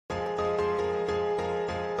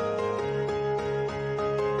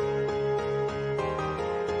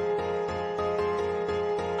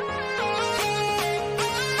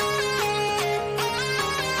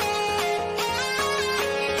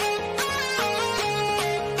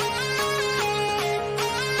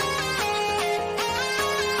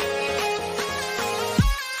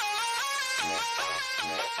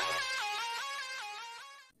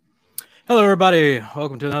everybody.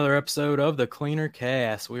 Welcome to another episode of the Cleaner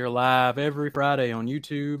Cast. We are live every Friday on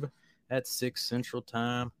YouTube at 6 Central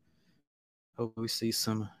Time. Hope we see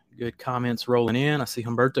some good comments rolling in. I see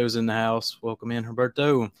Humberto's in the house. Welcome in,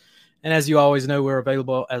 Humberto. And as you always know, we're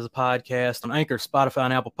available as a podcast on Anchor, Spotify,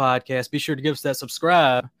 and Apple Podcasts. Be sure to give us that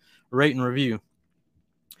subscribe, rate, and review.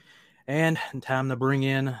 And time to bring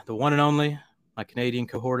in the one and only, my Canadian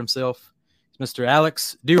cohort himself, Mr.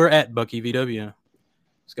 Alex Dewar at Bucky VW.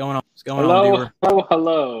 What's going on? What's going on, Dewar?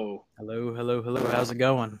 Hello. How's it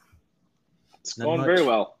going? It's going very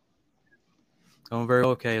well. Going very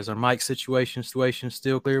okay. Is our mic situation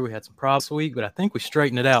still clear? We had some problems this week, but I think we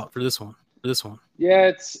straightened it out for this one.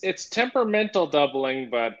 Yeah, it's temperamental doubling,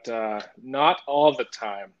 but not all the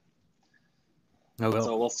time. Oh, well,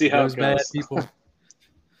 so we'll see how it goes. Bad people.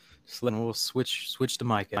 We'll switch the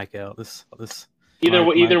mic out. This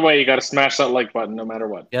either way, you got to smash that like button no matter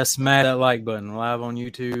what. Yeah, smash that like button. Live on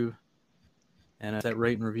YouTube, and that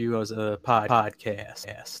rate and review as a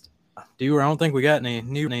podcast. Dewar, I don't think we got any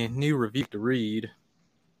new review to read.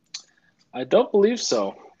 I don't believe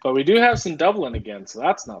so, but we do have some doubling again, so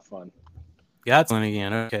that's not fun. Got some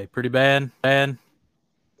again. Okay, pretty bad.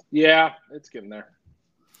 Yeah, it's getting there.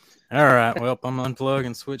 All right. Well, I'm gonna unplug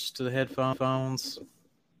and switch to the headphones.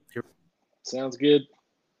 Sounds good.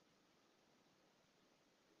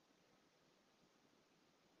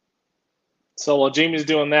 So while Jamie's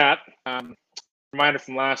doing that, reminder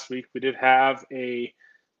from last week, we did have a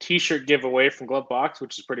T-shirt giveaway from Glovebox,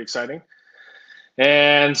 which is pretty exciting.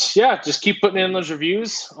 And yeah, just keep putting in those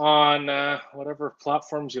reviews on whatever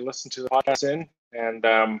platforms you listen to the podcast in,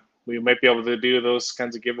 and we might be able to do those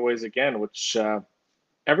kinds of giveaways again, which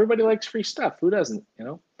everybody likes free stuff. Who doesn't,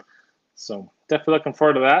 So definitely looking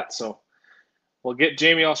forward to that. So we'll get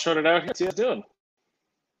Jamie all sorted out here. See how he's doing.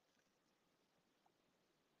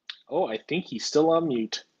 Oh, I think he's still on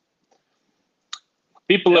mute.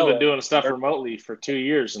 People have been doing stuff remotely for 2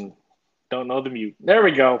 years and don't know the mute. There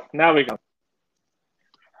we go. Now we go.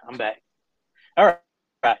 I'm back. All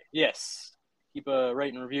right. Yes. Keep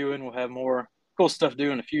rating and reviewing. We'll have more cool stuff to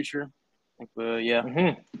do in the future. I think, yeah.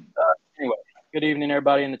 Anyway, good evening,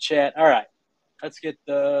 everybody in the chat. All right. Let's get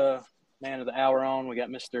the man of the hour on. We got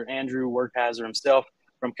Mr. Andrew Werkheiser himself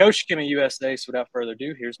from Koch-Chemie USA. So without further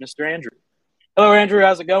ado, here's Mr. Andrew. Hello, Andrew.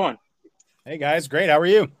 How's it going? Hey, guys. Great. How are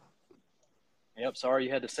you? Yep. Sorry you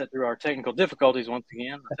had to sit through our technical difficulties once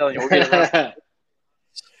again. I'm telling you, we'll get it right.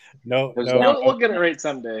 No, we'll get it right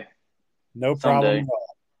someday. No problem at all.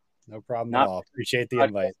 No problem at all. Appreciate the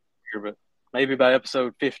invite. Here, but maybe by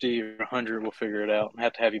episode 50 or 100, we'll figure it out and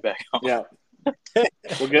have to have you back on. Yeah.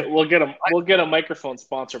 We'll get a microphone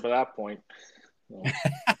sponsor by that point. So.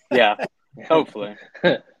 Yeah. Hopefully.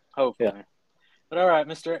 Yeah. But all right,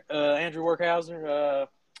 Mr. Andrew Werkheiser,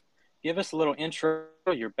 give us a little intro,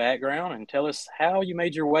 your background, and tell us how you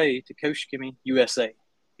made your way to Koch-Chemie USA.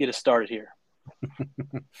 Get us started here.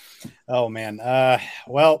 Oh, man.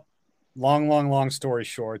 Well, long story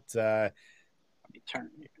short,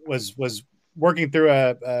 was working through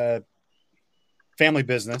a family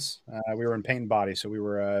business. We were in paint and body, so we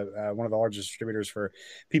were one of the largest distributors for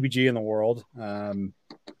PPG in the world.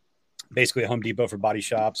 Basically a Home Depot for body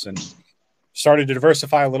shops, and started to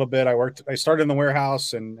diversify a little bit. I started in the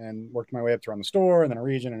warehouse and worked my way up to run the store, and then a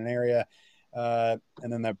region and an area. And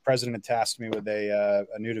then the president had tasked me with a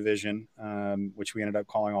new division, which we ended up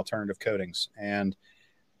calling Alternative Coatings. And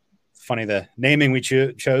funny, the naming we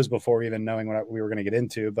chose before even knowing what we were going to get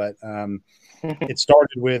into, but it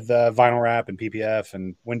started with vinyl wrap and PPF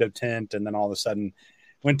and window tint, and then all of a sudden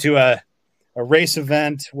went to a race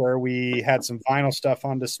event where we had some vinyl stuff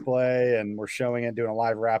on display, and we're showing it, doing a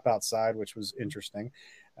live wrap outside, which was interesting.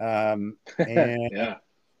 And yeah.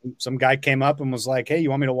 Some guy came up and was like, "Hey, you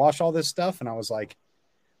want me to wash all this stuff?" And I was like,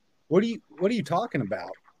 what are you talking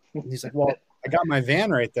about? And he's like, "Well, I got my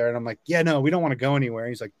van right there." And I'm like, "Yeah, no, we don't want to go anywhere."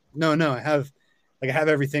 And he's like, No, I have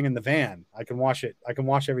everything in the van. I can wash it. I can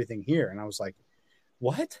wash everything here." And I was like,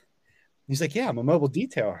 "What?" And he's like, "Yeah, I'm a mobile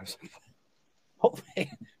detailer." I was like, "Oh,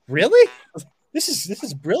 really? This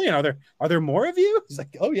is brilliant. Are there more of you?" He's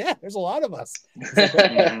like, "Oh yeah, there's a lot of us." Like,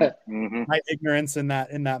 okay. My ignorance in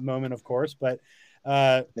that moment, of course, but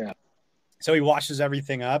yeah. So he washes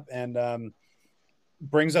everything up and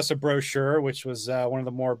brings us a brochure, which was one of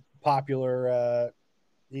the more popular,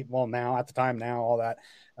 now at the time, all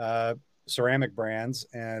that ceramic brands,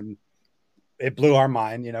 and it blew our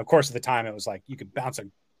mind. Of course, at the time, it was like you could bounce a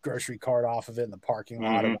grocery cart off of it in the parking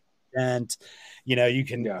lot. And you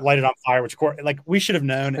can light it on fire, which, like, we should have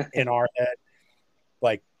known in our head,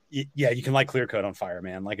 like, yeah, you can light clear coat on fire,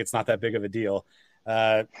 man. Like, it's not that big of a deal.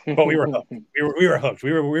 But we were hooked. We were hooked.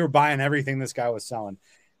 We were buying everything this guy was selling.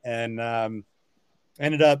 and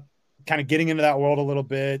ended up kind of getting into that world a little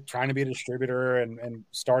bit, trying to be a distributor, and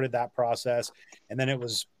started that process. And then it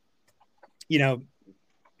was,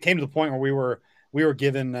 came to the point where we were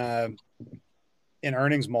given an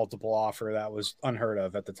earnings multiple offer that was unheard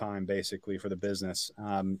of at the time, basically, for the business.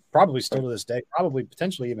 Probably still to this day, probably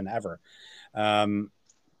potentially even ever.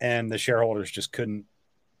 And the shareholders just couldn't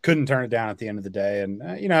turn it down at the end of the day.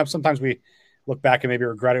 And, sometimes we look back and maybe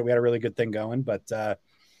regret it. We had a really good thing going, but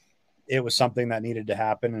it was something that needed to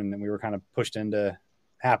happen, and we were kind of pushed into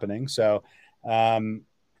happening. So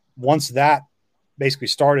once that basically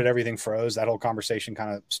started, everything froze. That whole conversation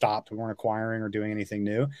kind of stopped. We weren't acquiring or doing anything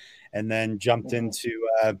new, and then jumped into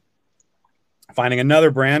finding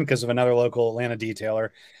another brand because of another local Atlanta detailer,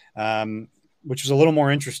 which was a little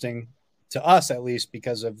more interesting to us, at least,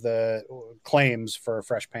 because of the claims for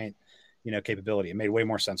fresh paint, capability. It made way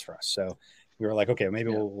more sense for us. So we were like, okay, maybe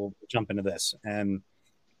we'll jump into this. And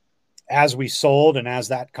as we sold and as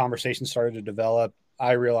that conversation started to develop,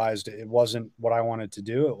 I realized it wasn't what I wanted to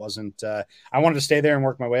do. It wasn't, I wanted to stay there and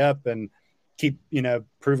work my way up and keep,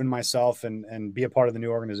 proving myself and be a part of the new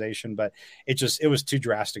organization. But it was too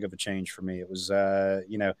drastic of a change for me. It was,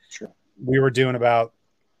 Sure. we were doing about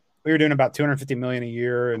 250 million a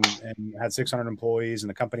year and had 600 employees. And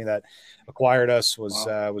the company that acquired us was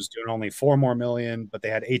doing only 4 more million, but they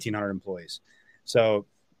had 1,800 employees. So,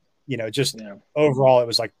 overall, it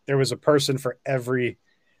was like there was a person for every,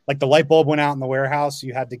 like the light bulb went out in the warehouse.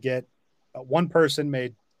 You had to get one person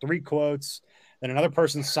made 3 quotes, then another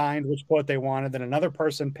person signed which quote they wanted, then another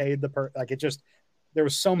person paid there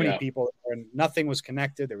was so many people and nothing was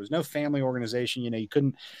connected. There was no family organization.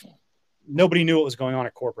 Nobody knew what was going on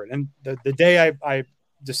at corporate. And the day I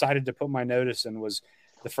decided to put my notice in was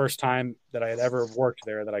the first time that I had ever worked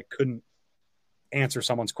there that I couldn't answer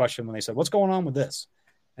someone's question when they said, "What's going on with this?"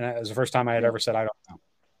 And it was the first time I had ever said, "I don't know."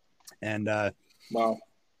 And wow.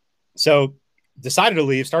 So decided to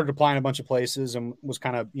leave, started applying a bunch of places, and was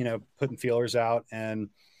kind of, putting feelers out, and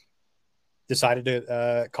decided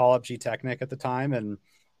to call up G-Technic at the time. And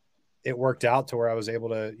it worked out to where I was able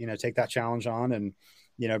to, take that challenge on, and,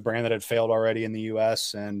 brand that had failed already in the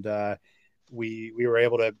US. And we were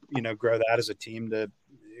able to, grow that as a team to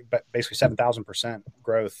basically 7,000%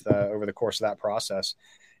 growth over the course of that process.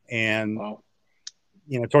 And, wow.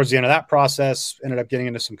 Towards the end of that process, ended up getting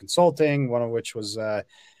into some consulting, one of which was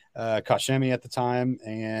Koch-Chemie at the time,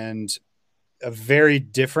 and a very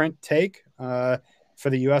different take for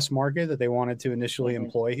the U.S. market that they wanted to initially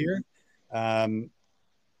employ here. And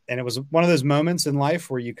it was one of those moments in life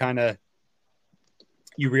where you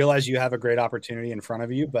realize you have a great opportunity in front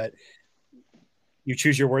of you, but you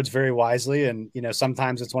choose your words very wisely. And,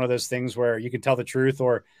 sometimes it's one of those things where you can tell the truth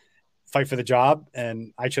or fight for the job.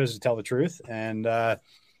 And I chose to tell the truth, and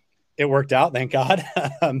it worked out, thank God.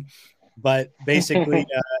 But basically,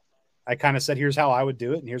 I kind of said, here's how I would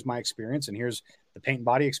do it, and here's my experience, and here's the paint and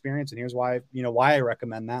body experience, and here's why I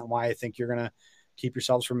recommend that, and why I think you're going to keep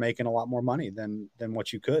yourselves from making a lot more money than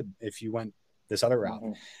what you could if you went this other route.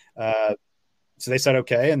 So they said,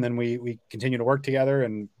 okay. And then we continued to work together,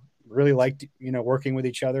 and really liked, working with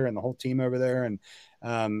each other and the whole team over there. And,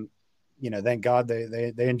 thank God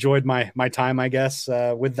they enjoyed my time, I guess,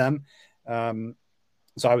 with them.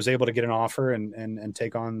 So I was able to get an offer and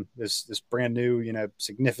take on this brand new,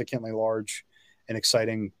 significantly large and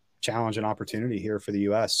exciting challenge and opportunity here for the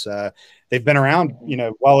U.S. They've been around,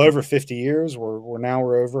 well over 50 years. We're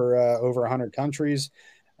over 100 countries,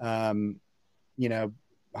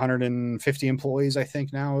 150 employees, I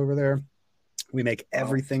think, now over there. We make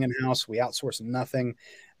everything in house. We outsource nothing.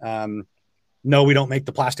 No, we don't make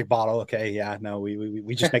the plastic bottle. Okay. Yeah, no,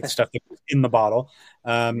 we just make the stuff in the bottle.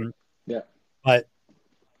 But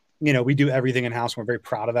we do everything in house. We're very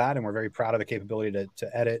proud of that, and we're very proud of the capability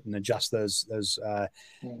to edit and adjust those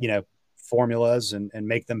formulas and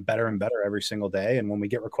make them better and better every single day. And when we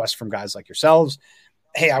get requests from guys like yourselves,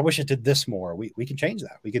 hey, I wish it did this more, we can change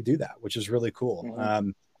that. We could do that, which is really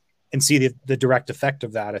cool. And see the direct effect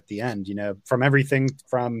of that at the end. From everything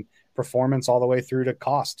from performance all the way through to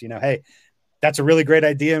cost. Hey, that's a really great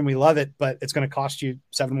idea and we love it, but it's going to cost you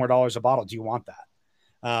 $7 more a bottle. Do you want that?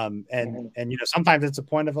 And sometimes it's a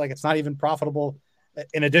point of like, it's not even profitable,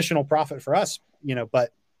 an additional profit for us,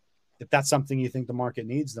 but if that's something you think the market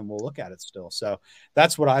needs, then we'll look at it still. So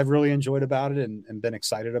that's what I've really enjoyed about it and been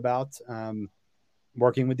excited about.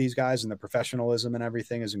 Working with these guys, and the professionalism and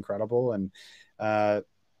everything is incredible. And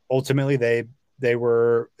ultimately they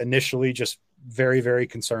were initially just very, very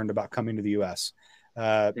concerned about coming to the US.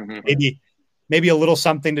 Maybe a little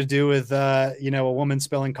something to do with, a woman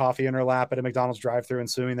spilling coffee in her lap at a McDonald's drive-thru and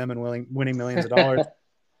suing them and winning millions of dollars.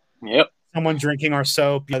 Yep. someone drinking our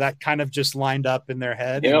soap, that kind of just lined up in their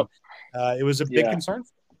head. Yep. And it was a big concern,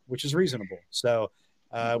 which is reasonable. So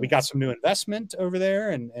we got some new investment over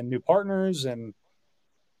there and new partners and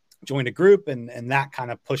joined a group, and that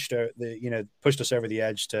kind of pushed us over the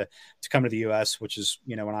edge to come to the US, which is,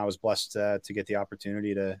 when I was blessed to get the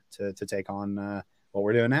opportunity to take on what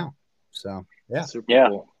we're doing now. So, yeah. Super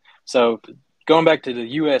cool. So going back to the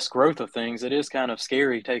US growth of things, it is kind of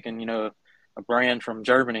scary taking, a brand from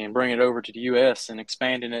Germany and bringing it over to the US and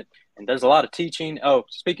expanding it. And there's a lot of teaching. Oh,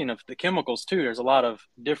 speaking of the chemicals too, there's a lot of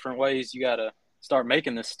different ways you got to start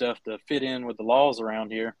making this stuff to fit in with the laws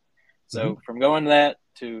around here. So from going to that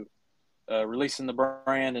to releasing the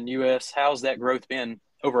brand in US, how's that growth been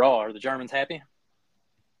overall? Are the Germans happy?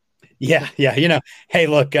 Yeah. Hey,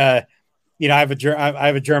 look, I have a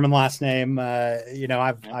German last name. I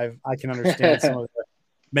can understand some of the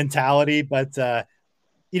mentality, but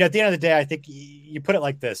at the end of the day, I think you put it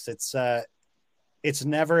like this: it's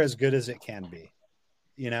never as good as it can be.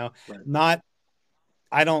 Right.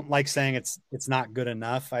 I don't like saying it's not good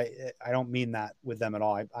enough. I don't mean that with them at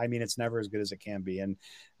all. I mean, it's never as good as it can be. And,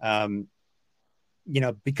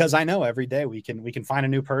 because I know every day we can find a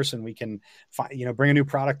new person, we can bring a new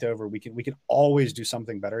product over. We can always do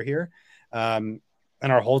something better here. And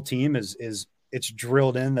our whole team it's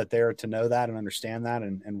drilled in that they're to know that and understand that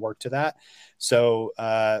and work to that. So,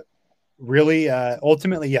 really,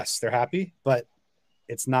 ultimately, yes, they're happy, but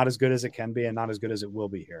it's not as good as it can be and not as good as it will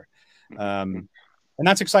be here. And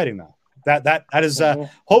that's exciting though. That is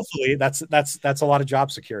hopefully that's a lot of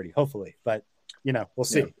job security, hopefully, but we'll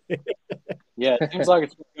see. Yeah, it seems like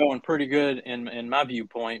it's going pretty good in my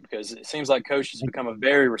viewpoint, because it seems like Koch has become a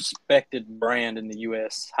very respected brand in the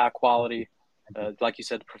US. High quality, like you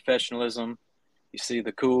said, the professionalism. You see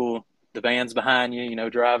the vans behind you,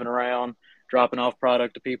 driving around, dropping off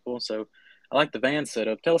product to people. So I like the van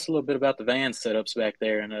setup. Tell us a little bit about the van setups back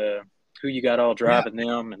there and who you got all driving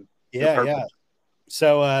them. And yeah.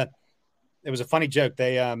 So it was a funny joke.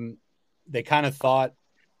 They kind of thought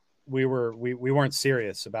we weren't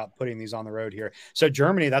serious about putting these on the road here. So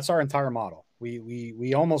Germany, that's our entire model.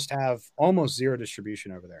 We almost have zero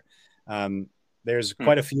distribution over there. There's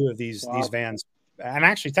quite a few of these vans, and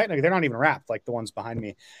actually technically they're not even wrapped like the ones behind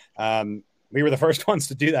me. We were the first ones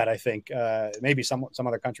to do that, I think. Maybe some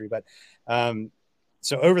other country, but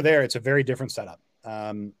so over there it's a very different setup.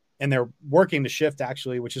 And they're working the shift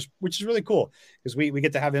actually, which is really cool, because we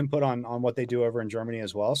get to have input on what they do over in Germany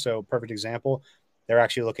as well. So perfect example, they're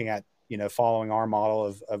actually looking at, following our model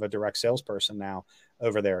of a direct salesperson now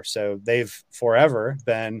over there. So they've forever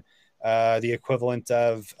been the equivalent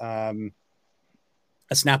of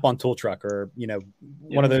a Snap-on tool truck, or,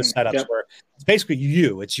 one of those setups where it's basically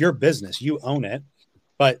it's your business, you own it,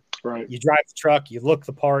 but you drive the truck, you look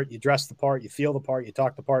the part, you dress the part, you feel the part, you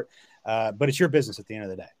talk the part, but it's your business at the end of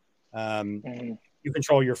the day. You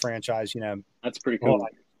control your franchise, That's pretty cool.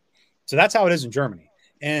 So that's how it is in Germany.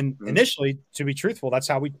 And initially, to be truthful, that's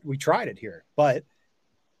how we tried it here. But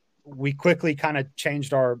we quickly kind of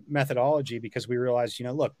changed our methodology, because we realized,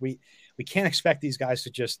 look, we can't expect these guys to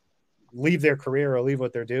just leave their career or leave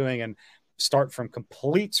what they're doing and start from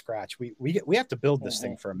complete scratch. We have to build this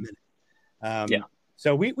thing for a minute.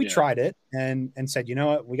 So we tried it and said, you know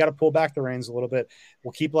what, we got to pull back the reins a little bit.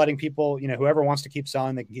 We'll keep letting people, whoever wants to keep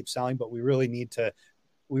selling, they can keep selling, but we really need to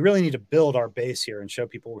build our base here and show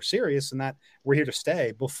people we're serious and that we're here to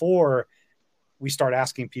stay before we start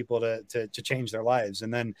asking people to change their lives.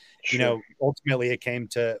 And then, ultimately it came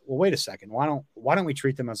to, well, wait a second, why don't we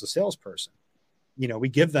treat them as a salesperson? We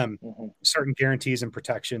give them certain guarantees and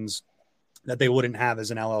protections that they wouldn't have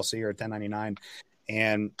as an LLC or a 1099,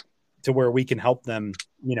 and to where we can help them,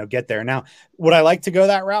 get there. Now, would I like to go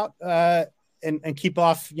that route and keep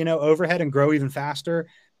off, overhead and grow even faster?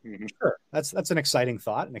 Sure. That's an exciting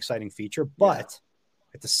thought, an exciting feature. But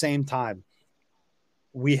at the same time,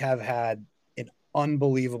 we have had an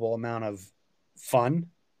unbelievable amount of fun,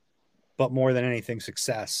 but more than anything,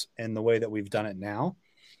 success in the way that we've done it now.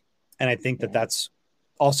 And I think that that's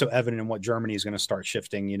also evident in what Germany is going to start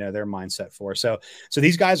shifting, their mindset for. So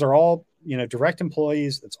these guys are all, direct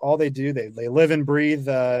employees. That's all they do. They live and breathe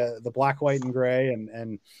the black, white, and gray,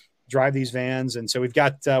 and drive these vans. And so we've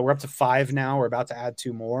got, we're up to 5 now. We're about to add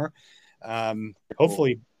 2 more,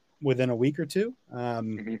 hopefully within a week or 2.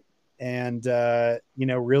 And,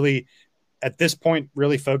 really at this point,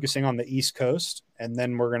 really focusing on the East Coast. And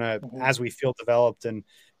then we're going to, as we feel developed and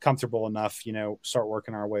comfortable enough, start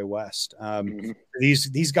working our way west.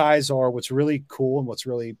 These guys are, what's really cool and what's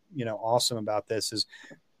really, awesome about this is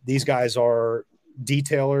these guys are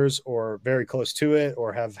detailers or very close to it,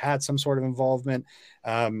 or have had some sort of involvement.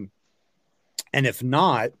 And if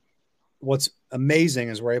not, what's amazing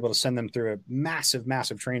is we're able to send them through a massive,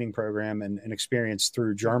 massive training program and experience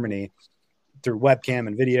through Germany, through webcam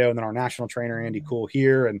and video, and then our national trainer, Andy Cool,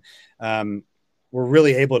 here. And we're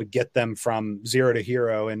really able to get them from zero to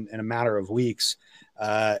hero in a matter of weeks.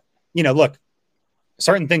 Look,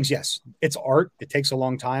 certain things, yes, it's art. It takes a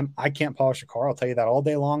long time. I can't polish a car. I'll tell you that all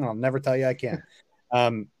day long, and I'll never tell you I can.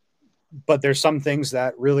 But there's some things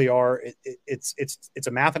that really are, it's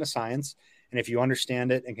a math and a science. And if you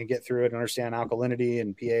understand it and can get through it and understand alkalinity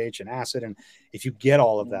and pH and acid, and if you get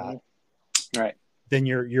all of that, right, then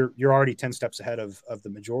you're already 10 steps ahead of the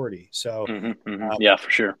majority. So yeah, for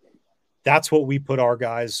sure. That's what we put our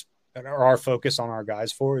guys, or our focus on our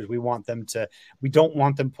guys for, is we don't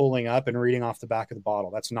want them pulling up and reading off the back of the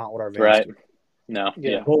bottle. That's not what our vans do. No.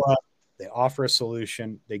 They pull up, they offer a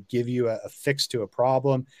solution. They give you a fix to a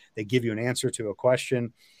problem. They give you an answer to a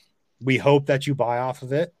question. We hope that you buy off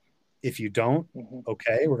of it. If you don't,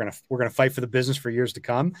 okay, we're gonna fight for the business for years to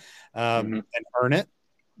come, and earn it.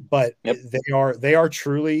 But they are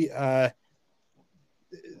truly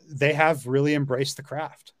they have really embraced the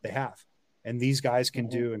craft. They have, and these guys can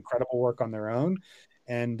do incredible work on their own.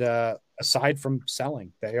 And aside from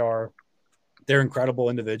selling, they're incredible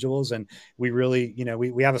individuals, and we really,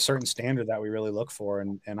 we have a certain standard that we really look for.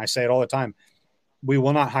 And I say it all the time: we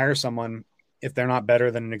will not hire someone if they're not better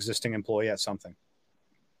than an existing employee at something.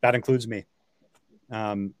 That includes me.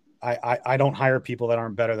 I don't hire people that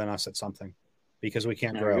aren't better than us at something, because we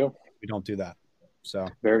can't grow. We don't do that. So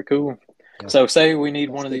very cool. Yeah. So say we need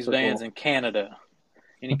one of these vans in Canada.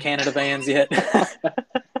 Any Canada vans yet?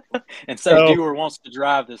 And say Dewar wants to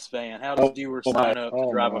drive this van. How does Dewar sign up to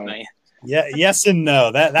drive a van? Yeah, yes and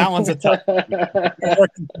no. That one's a tough one. We're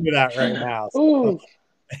working through that right now. So.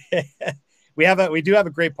 We do have a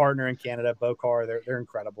great partner in Canada, Bocar. They're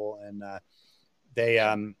incredible, and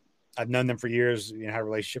I've known them for years. Had a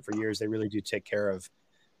relationship for years. They really do take care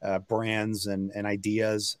of brands and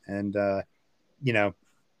ideas. And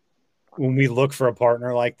when we look for a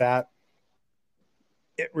partner like that,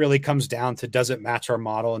 it really comes down to, does it match our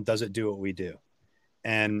model and does it do what we do?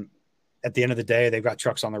 And at the end of the day, they've got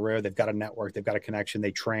trucks on the road. They've got a network. They've got a connection.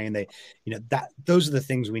 They train. Those are the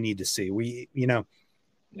things we need to see. We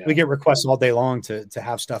get requests all day long to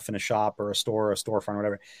have stuff in a shop or a store or a storefront or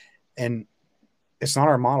whatever. And it's not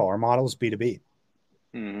our model. Our model is B2B.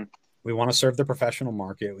 We want to serve the professional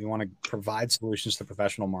market. We want to provide solutions to the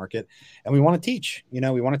professional market. And we want to teach, we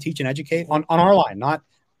want to teach and educate on our line, not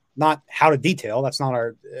how to detail. That's not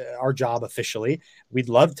our job officially. We'd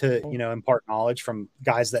love to, impart knowledge from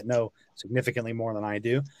guys that know significantly more than I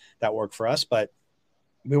do that work for us. But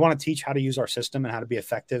we want to teach how to use our system and how to be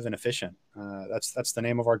effective and efficient. That's the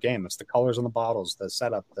name of our game. That's the colors on the bottles, the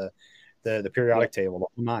setup, the periodic table, the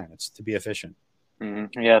whole nine. It's to be efficient.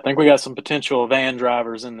 Yeah, I think we got some potential van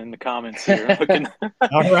drivers in the comments here. Looking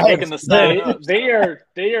to sign up. They are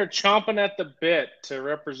chomping at the bit to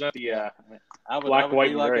represent the black,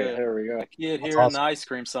 white, and gray. There we go. A kid hearing the ice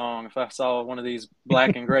cream song. If I saw one of these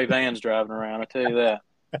black and gray vans driving around, I tell you that,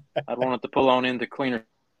 I'd want it to pull on into Cleaner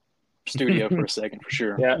Studio for a second, for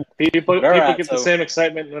sure. Yeah, people get the same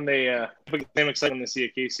excitement when they see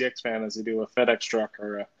a KCX van as they do a FedEx truck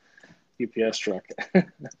or a UPS truck.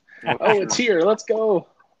 It's here. Let's go.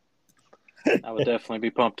 I would definitely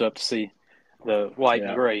be pumped up to see the white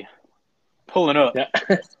and gray pulling up. Yeah.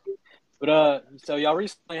 But so y'all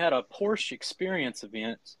recently had a Porsche Experience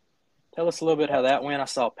event. Tell us a little bit how that went. I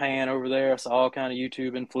saw Pan over there. I saw all kind of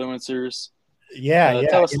YouTube influencers. Yeah.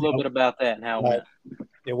 Tell us a little bit about that and how it went.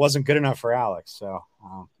 It wasn't good enough for Alex, so.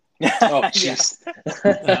 Oh, jeez.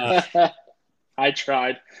 I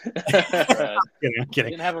tried. I'm kidding. He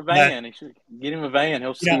didn't have a van. He should get him a van.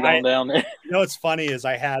 He'll scoot on down there. What's funny is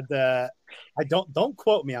I had I don't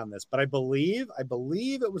quote me on this, but I believe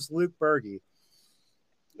it was Luke Berge.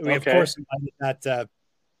 We of course invited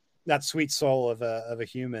that sweet soul of a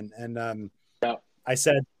human, and I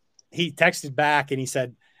said, he texted back and he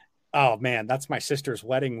said, "Oh man, that's my sister's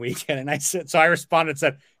wedding weekend," and I responded and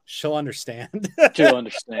said, "She'll understand." She'll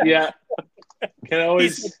understand. Yeah. Can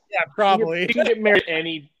always probably. You can get married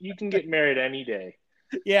any day.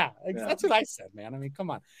 Yeah, that's what I said, man. I mean,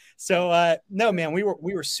 come on. So no, man, we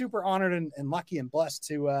were super honored and lucky and blessed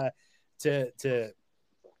to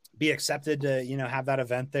be accepted to have that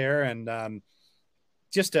event there, and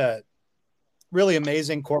just a really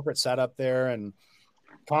amazing corporate setup there and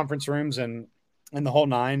conference rooms and the whole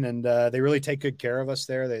nine, and they really take good care of us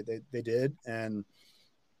there. They did, and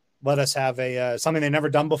let us have something they've never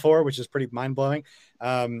done before, which is pretty mind-blowing.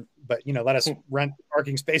 But, let us rent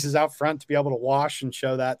parking spaces out front to be able to wash and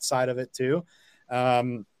show that side of it too.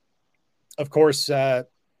 Of course,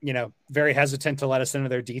 very hesitant to let us into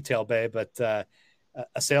their detail bay, but a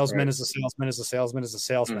salesman is a salesman is a salesman is a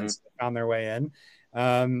salesman. So they found their way in.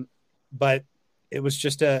 But it was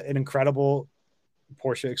just an incredible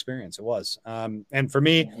Porsche experience. It was. And for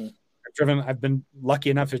me, I've been lucky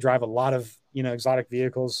enough to drive a lot of, exotic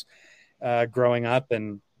vehicles growing up,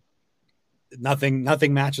 and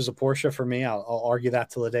nothing matches a Porsche for me. I'll argue that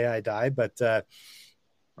till the day I die. But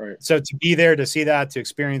so to be there, to see that, to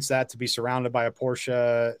experience that, to be surrounded by a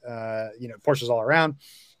Porsche, Porsches all around,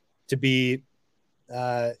 to be,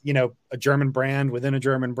 a German brand within a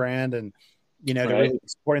German brand, and, to really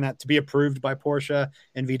supporting that, to be approved by Porsche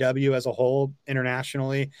and VW as a whole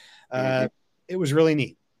internationally. It was really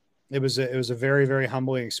neat. It was a very, very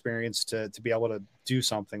humbling experience to be able to do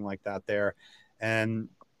something like that there. And,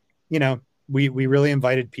 we really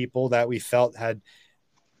invited people that we felt had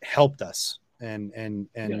helped us and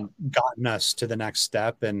gotten us to the next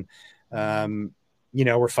step. And,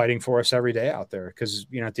 we're fighting for us every day out there. Cause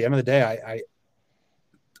at the end of the day,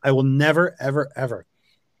 I will never, ever,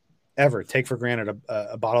 ever take for granted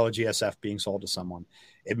a bottle of GSF being sold to someone.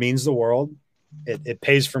 It means the world. It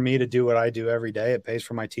pays for me to do what I do every day. It pays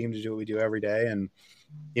for my team to do what we do every day. And,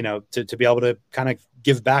 to be able to kind of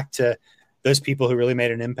give back to those people who really made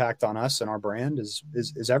an impact on us and our brand is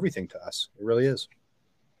everything to us. It really is.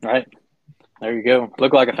 Right. There you go.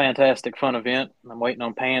 Looked like a fantastic, fun event. I'm waiting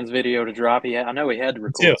on Pan's video to drop. I know he had to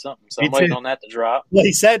record something, so I'm waiting on that to drop. Well,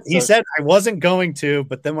 he said I wasn't going to,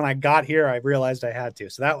 but then when I got here, I realized I had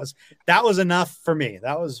to. So that was enough for me.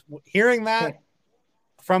 That was hearing that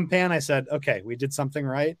from Pan. I said, okay, we did something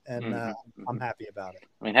right, and I'm happy about it.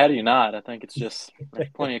 I mean, how do you not? I think it's just there's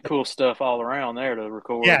plenty of cool stuff all around there to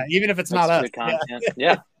record. Yeah, even if it's not us. Content.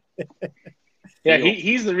 Yeah.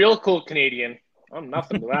 He's the real cool Canadian. I'm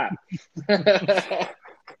nothing to that.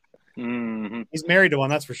 He's married to one,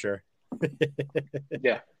 that's for sure.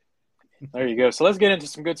 Yeah. There you go. So let's get into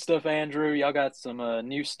some good stuff, Andrew. Y'all got some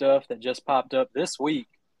new stuff that just popped up this week,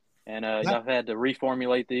 and y'all had to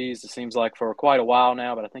reformulate these. It seems like for quite a while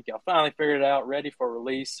now, but I think y'all finally figured it out, ready for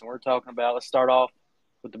release. And we're talking about, let's start off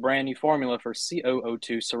with the brand new formula for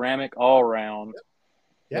COO2 ceramic all around.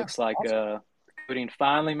 Yeah, looks like awesome. Coating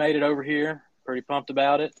finally made it over here. Pretty pumped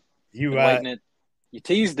about it. You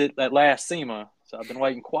teased it that last SEMA, so I've been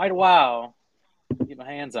waiting quite a while to get my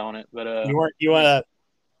hands on it. But you weren't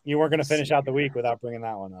going to finish out the week without bringing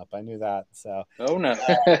that one up. I knew that. So no.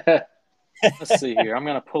 Let's see here. I'm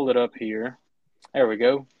going to pull it up here. There we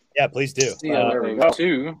go. Yeah, please do.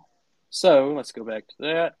 COO2. So let's go back to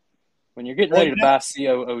that. When you're getting ready to buy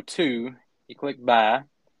COO2, you click buy.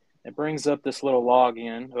 It brings up this little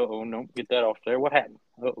login. No, get that off there. What happened?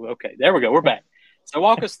 Okay, there we go. We're back. So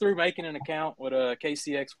walk us through making an account with a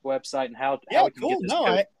KCX website and how we can get this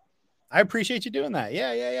code. I appreciate you doing that.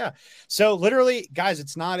 Yeah. So literally, guys,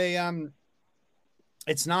 it's not a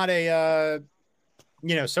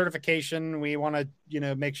certification. We want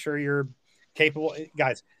to, make sure you're capable.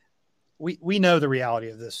 Guys, we know the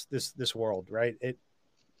reality of this world, right?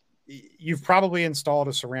 You've probably installed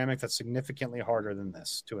a ceramic that's significantly harder than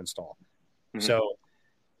this to install. So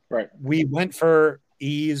we went for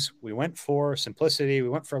ease, we went for simplicity, we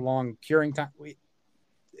went for long curing time.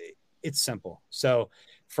 It's simple. So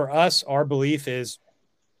for us, our belief is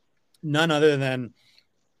none other than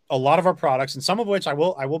a lot of our products, and some of which I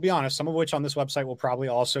will be honest, some of which on this website will probably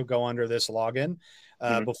also go under this login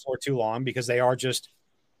before too long, because they are just,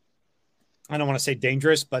 I don't want to say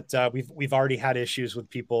dangerous, but we've already had issues with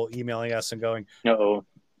people emailing us and going, "Uh-oh,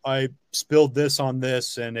 I spilled this on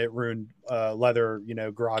this and it ruined leather,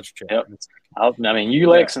 garage chair." Yep.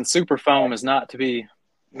 Ulex and super foam is not to be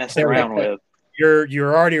messed around with.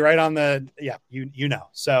 You're already right on the,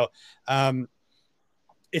 So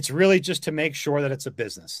it's really just to make sure that it's a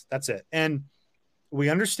business. That's it. And we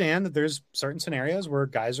understand that there's certain scenarios where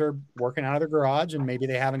guys are working out of their garage and maybe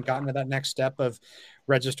they haven't gotten to that next step of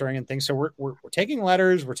registering and things. So we're taking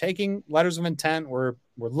letters, we're taking letters of intent. We're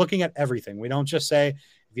looking at everything. We don't just say, if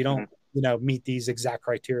you don't, meet these exact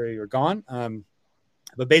criteria, you're gone.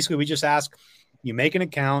 But basically we just ask you make an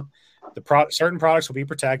account. Certain products will be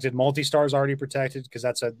protected. Multi-Star is already protected because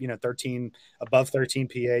that's a 13 above 13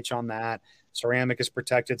 pH on that. Ceramic is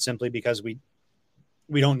protected simply because we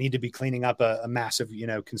don't need to be cleaning up a massive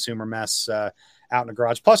consumer mess out in the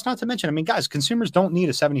garage. Plus, not to mention, guys, consumers don't need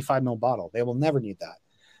a 75 ml bottle. They will never need that,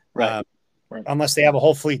 right? Unless they have a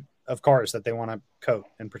whole fleet of cars that they want to coat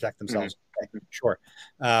and protect themselves. Okay, sure.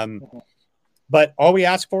 But all we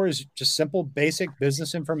ask for is just simple, basic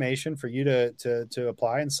business information for you to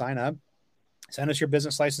apply and sign up. Send us your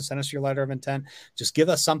business license, send us your letter of intent. Just give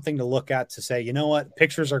us something to look at to say, you know what,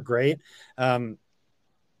 pictures are great. You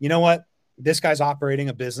know what, this guy's operating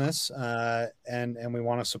a business, and we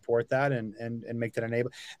want to support that and make that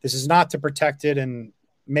enable. This is not to protect it and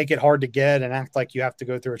make it hard to get and act like you have to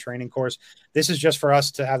go through a training course. This is just for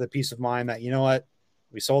us to have the peace of mind that, you know what,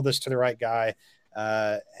 we sold this to the right guy.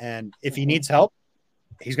 And if he needs help,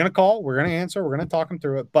 he's going to call, we're going to answer, we're going to talk him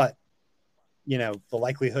through it. But, you know, the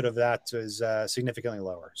likelihood of that is significantly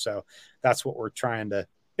lower. So that's what we're trying to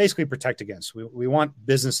basically protect against. We want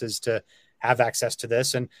businesses to have access to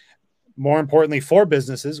this. And more importantly, for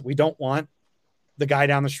businesses, we don't want the guy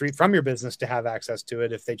down the street from your business to have access to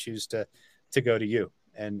it if they choose to go to you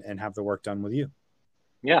and have the work done with you.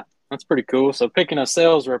 Yeah, that's pretty cool. So picking a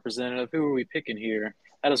sales representative, who are we picking here?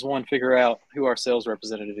 How does one figure out who our sales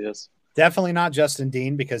representative is? Definitely not Justin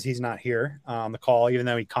Dean, because he's not here on the call, even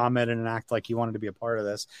though he commented and acted like he wanted to be a part of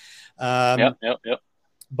this. Yep.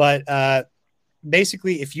 But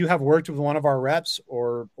basically, if you have worked with one of our reps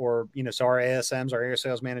or you know, so our ASMs, our area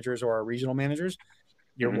sales managers, or our regional managers,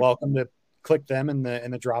 you're welcome to click them in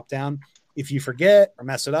the drop down. If you forget or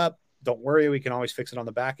mess it up, don't worry, we can always fix it on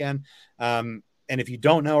the back end. And if you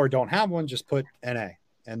don't know or don't have one, just put NA.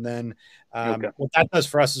 And then what that does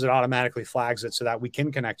for us is it automatically flags it so that we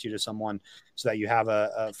can connect you to someone, so that you have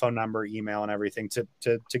a phone number, email, and everything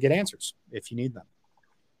to get answers if you need them.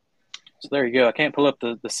 So there you go. I can't pull up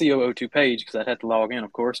the COO2 page because I'd have to log in,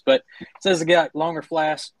 of course. But it says it got longer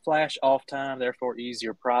flash off time, therefore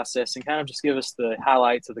easier processing. Kind of just give us the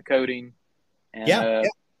highlights of the coding and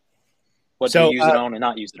what to use it on and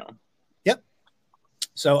not use it on. Yep.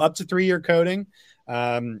 So up to 3-year coding.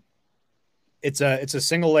 It's a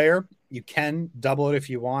single layer. You can double it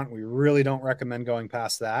if you want. We really don't recommend going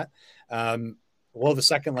past that. Will the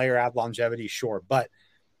second layer add longevity? Sure. But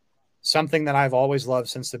something that I've always loved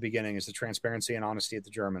since the beginning is the transparency and honesty of the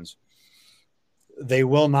Germans. They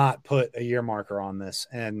will not put a year marker on this.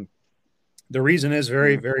 And the reason is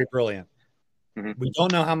very, very brilliant. We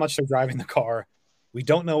don't know how much they're driving the car. We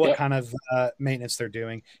don't know what kind of maintenance they're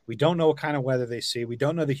doing. We don't know what kind of weather they see. We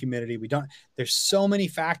don't know the humidity. There's so many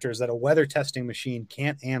factors that a weather testing machine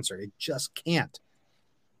can't answer. It just can't.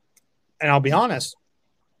 And I'll be honest,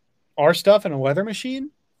 our stuff in a weather machine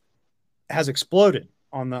has exploded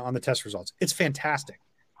on the test results. It's fantastic.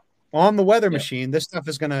 On the weather machine, this stuff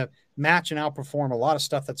is going to match and outperform a lot of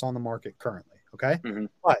stuff that's on the market currently. Okay.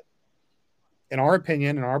 But in our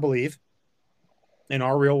opinion, in our belief, in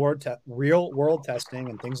our real world testing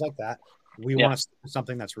and things like that, we want to do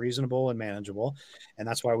something that's reasonable and manageable. And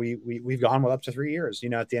that's why we've gone with up to 3 years. You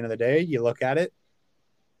know, at the end of the day, you look at it,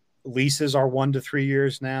 leases are 1 to 3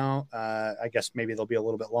 years now. I guess maybe they'll be a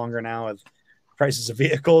little bit longer now with prices of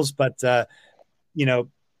vehicles, but you know,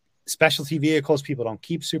 specialty vehicles, people don't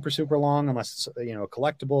keep super long unless it's, you know, a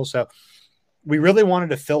collectible. So we really wanted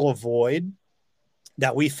to fill a void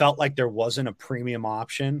that we felt like there wasn't a premium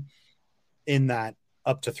option in that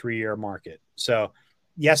up to 3-year market. So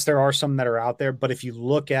yes, there are some that are out there, but if you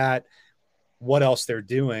look at what else they're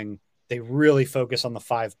doing, they really focus on the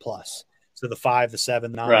 5+. So the 5, the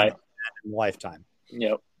 7, 9, right, and lifetime.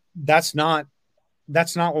 Yep. That's not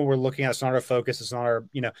what we're looking at. It's not our focus. It's not our,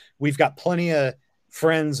 you know, we've got plenty of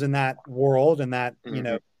friends in that world and that, you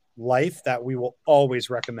know, life that we will always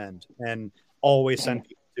recommend and always send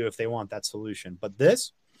people to if they want that solution. But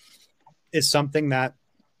this is something that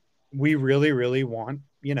we really, really want,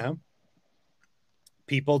 you know,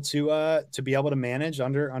 people to be able to manage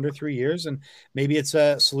under 3 years. And maybe it's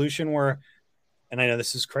a solution where, and I know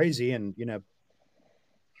this is crazy and, you know,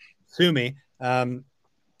 sue me,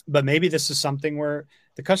 but maybe this is something where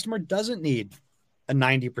the customer doesn't need a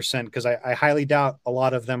 90%, because I highly doubt a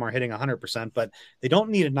lot of them are hitting 100%, but they don't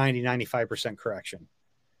need a 90, 95% correction.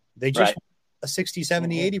 They just want a 60,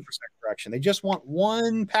 70, 80% correction. They just want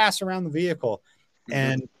one pass around the vehicle,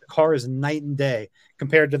 and the car is night and day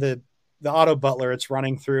compared to the auto butler it's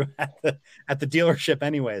running through at the dealership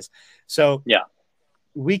anyways. So yeah,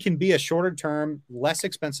 we can be a shorter term, less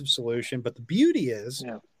expensive solution. But the beauty is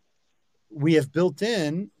we have built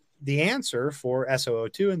in the answer for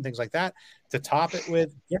SOO2 and things like that to top it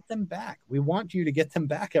with get them back. We want you to get them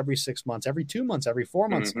back every 6 months, every 2 months, every 4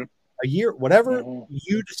 months, a year, whatever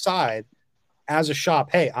you decide as a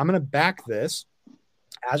shop. Hey, I'm going to back this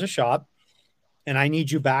as a shop, and I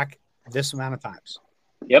need you back this amount of times.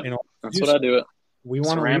 Yep, that's what I do it. We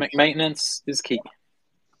want ceramic maintenance is key.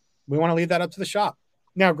 We want to leave that up to the shop.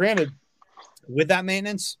 Now, granted, with that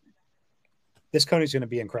maintenance, this coating is going to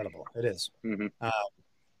be incredible. It is.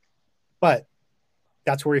 But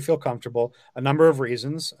that's where we feel comfortable. A number of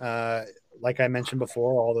reasons, like I mentioned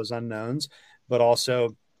before, all those unknowns, but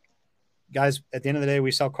also, guys, at the end of the day,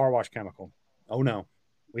 we sell car wash chemical. Oh no,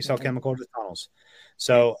 we sell chemical to tunnels.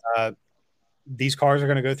 So these cars are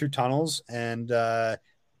going to go through tunnels, and I'm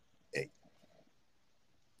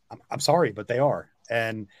sorry, but they are.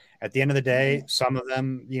 And at the end of the day, some of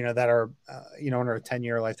them, that are, under a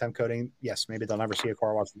 10-year lifetime coating, yes, maybe they'll never see a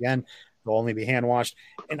car wash again. They'll only be hand washed.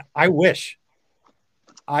 And I wish,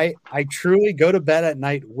 I truly go to bed at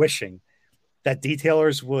night wishing that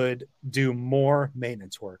detailers would do more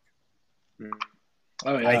maintenance work.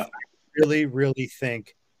 Oh, yeah. I really, really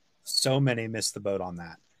think so many missed the boat on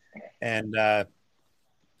that. And I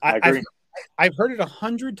agree. I've heard it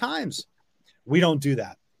 100 times. We don't do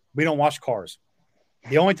that. We don't wash cars.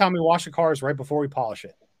 The only time we wash a car is right before we polish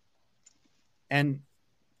it. And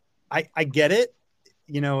I get it,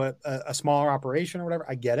 a smaller operation or whatever.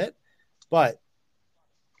 I get it. But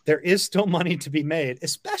there is still money to be made,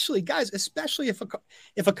 especially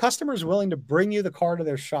if a customer is willing to bring you the car to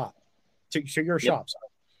their shop, to your shop.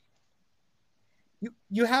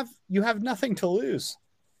 You have nothing to lose.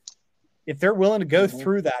 If they're willing to go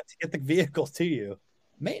through that to get the vehicle to you,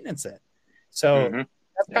 maintenance it. So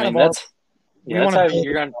that's kind of that's how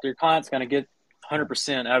your client's going to get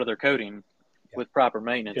 100% out of their coating with proper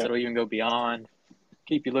maintenance. It'll even go beyond,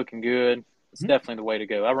 keep you looking good. It's definitely the way to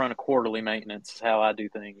go. I run a quarterly maintenance. Is how I do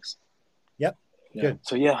things. Yep. Good.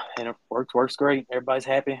 So and it works great. Everybody's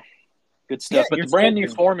happy. Good stuff. But the brand new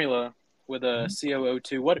formula with a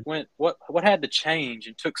COO2, what had to change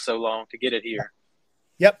and took so long to get it here?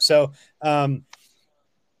 Yep. So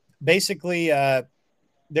basically, there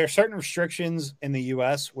are certain restrictions in the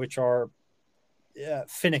U.S. which are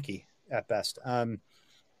finicky at best.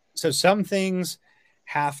 So some things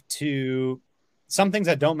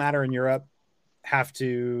that don't matter in Europe have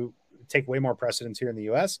to take way more precedence here in the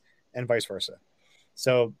U.S. and vice versa.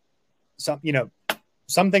 So some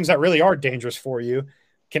things that really are dangerous for you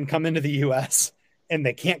can come into the U.S. and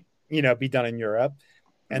they can't, be done in Europe.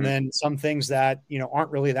 And then some things that,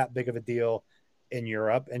 aren't really that big of a deal in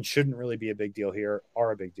Europe and shouldn't really be a big deal here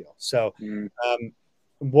are a big deal. So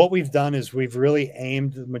what we've done is we've really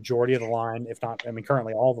aimed the majority of the line, if not,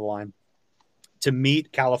 currently all the line, to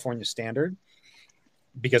meet California standard,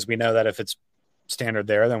 because we know that if it's standard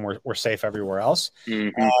there, then we're safe everywhere else.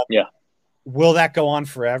 Will that go on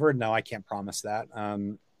forever? No, I can't promise that.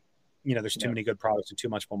 There's too many good products and too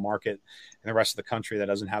much of a market in the rest of the country that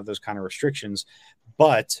doesn't have those kind of restrictions.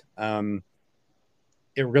 But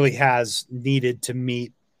it really has needed to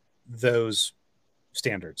meet those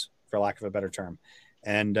standards, for lack of a better term.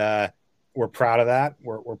 And we're proud of that.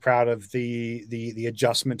 We're proud of the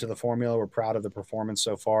adjustment to the formula. We're proud of the performance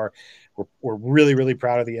so far. We're really, really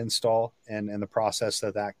proud of the install and the process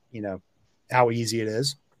that how easy it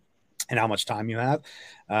is and how much time you have.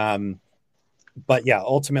 But yeah,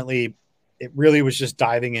 ultimately, it really was just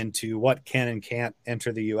diving into what can and can't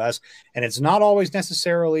enter the U.S. And it's not always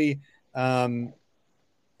necessarily a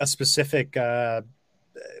specific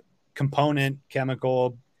component,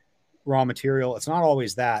 chemical, raw material. It's not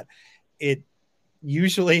always that. It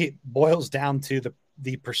usually boils down to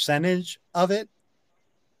the percentage of it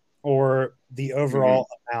or the overall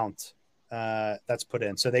amount that's put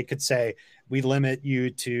in. So they could say, we limit you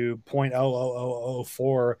to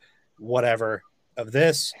 0.00004 whatever of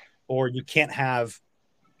this, or you can't have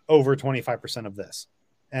over 25% of this.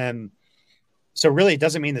 And so really it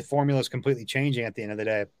doesn't mean the formula is completely changing at the end of the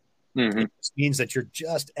day. It just means that you're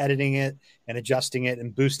just editing it and adjusting it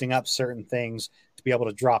and boosting up certain things to be able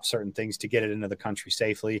to drop certain things to get it into the country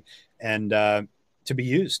safely and to be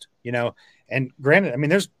used, and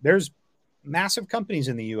granted, there's massive companies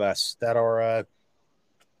in the US that are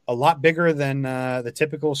a lot bigger than the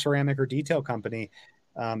typical ceramic or detail company.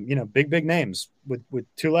 Big names with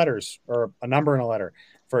two letters or a number and a letter,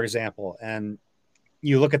 for example. And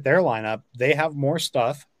you look at their lineup, they have more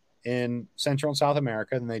stuff in Central and South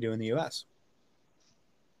America than they do in the US.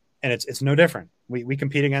 And it's no different. We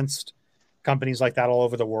compete against companies like that all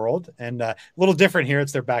over the world, and a little different here.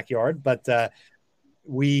 It's their backyard, but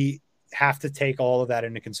we have to take all of that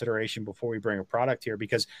into consideration before we bring a product here,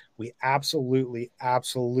 because we absolutely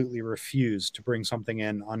refuse to bring something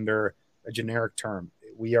in under a generic term.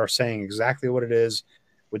 We are saying exactly what it is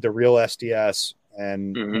with the real SDS,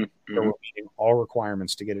 and we're meeting all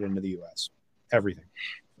requirements to get it into the US. Everything.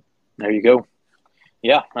 There you go.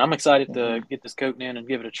 Yeah, I'm excited to get this coating in and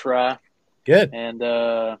give it a try. Good.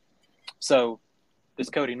 And so this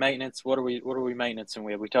coating maintenance, what are we maintaining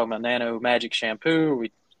with? We talking about Nano Magic shampoo?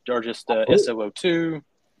 Or just SOO2?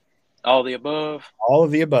 All the above? All of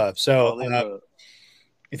the above. So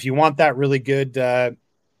if you want that really good,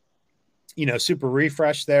 super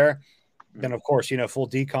refresh there, then of course, full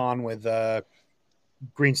decon with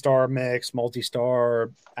Green Star Mix,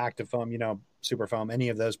 Multi-Star, Active Foam, Super Foam, any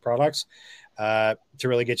of those products to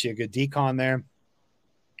really get you a good decon there.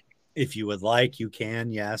 If you would like, you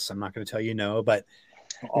can. Yes, I'm not going to tell you no, but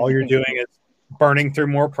all you're doing is burning through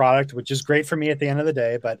more product, which is great for me at the end of the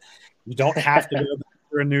day, but you don't have to go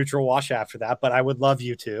through a neutral wash after that, but I would love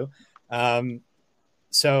you to.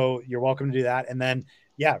 So you're welcome to do that. And then,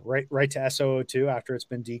 right to SO02 after it's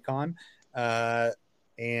been decon.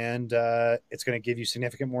 And it's going to give you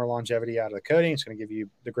significant more longevity out of the coating. It's going to give you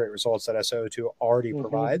the great results that SO02 already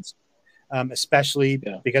provides, especially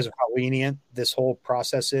because of how lenient this whole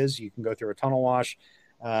process is. You can go through a tunnel wash.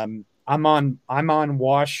 I'm on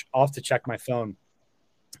wash. I'll have to check my phone,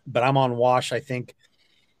 but I'm on wash, I think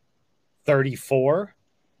 34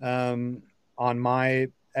 on my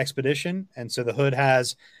expedition. And so the hood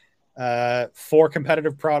has 4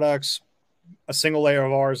 competitive products, a single layer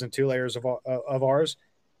of ours and 2 layers of ours.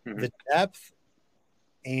 The depth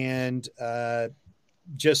and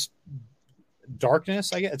just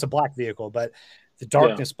darkness, I guess it's a black vehicle, but the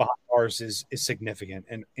darkness behind ours is significant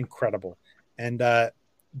and incredible. And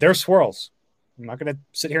they're swirls. I'm not going to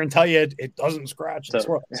sit here and tell you it doesn't scratch.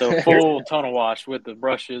 So full tunnel wash with the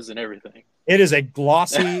brushes and everything. It is a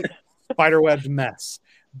glossy spiderwebbed mess,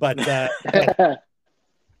 but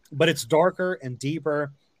it's darker and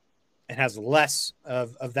deeper and has less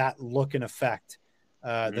of that look and effect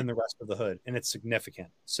than the rest of the hood, and it's significant.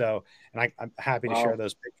 So, and I'm happy to share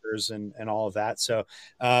those pictures and all of that. So,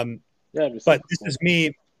 but this is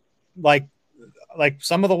me, like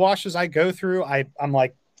some of the washes I go through, I'm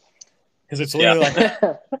like, because it's literally like,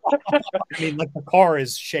 I mean, like the car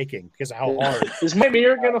is shaking because of how hard. Is my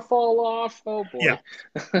mirror gonna fall off? Oh boy. Yeah.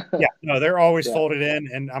 No, they're always folded in,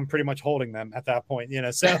 and I'm pretty much holding them at that point.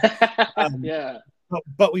 So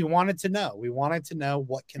But we wanted to know. We wanted to know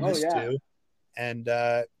what can this do. And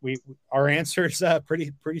our answer is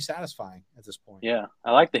pretty satisfying at this point. Yeah,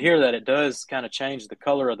 I like to hear that it does kind of change the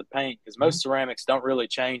color of the paint, because most ceramics don't really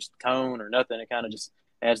change the tone or nothing. It kind of just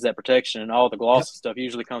adds that protection, and all the gloss stuff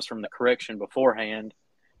usually comes from the correction beforehand.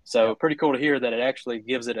 So pretty cool to hear that it actually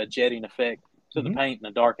gives it a jetting effect to the paint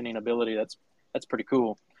and a darkening ability. That's pretty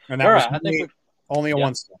cool. And that was I think only a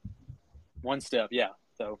one step. One step, yeah.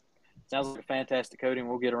 So sounds like a fantastic coating.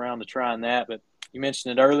 We'll get around to trying that, but you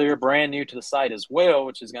mentioned it earlier, brand new to the site as well,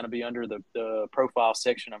 which is going to be under the profile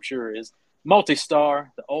section, I'm sure, is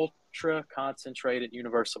Multi-Star, the ultra concentrated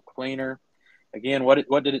universal cleaner. Again,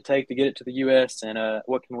 what did it take to get it to the U.S., and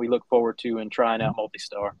what can we look forward to in trying out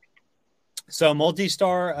Multi-Star? So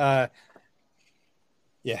Multi-Star,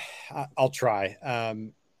 I'll try.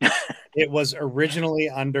 It was originally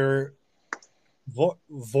under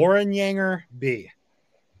Vorenjanger B.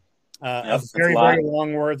 A very, very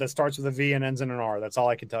long word that starts with a V and ends in an R. That's all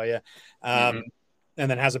I can tell you. And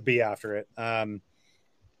then has a B after it. An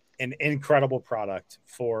incredible product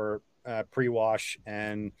for pre-wash,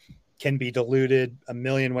 and can be diluted a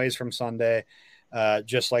million ways from Sunday,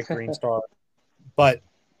 just like Green Star. But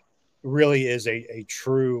really is a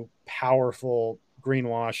true, powerful green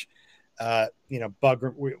wash.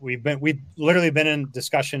 We've literally been in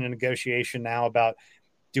discussion and negotiation now about,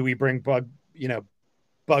 do we bring bug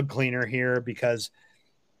cleaner here, because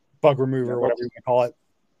bug remover, whatever you can call it.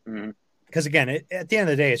 Because again, at the end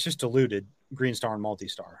of the day, it's just diluted Green Star and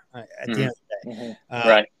Multi-Star at the end of the day.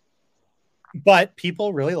 Right. But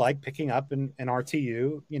people really like picking up an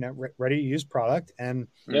RTU, ready to use product, and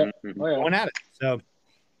going at it. So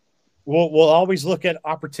we'll always look at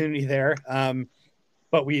opportunity there.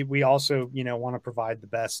 But we also, want to provide the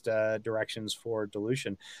best directions for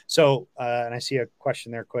dilution. So, and I see a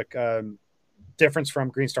question there quick. Difference from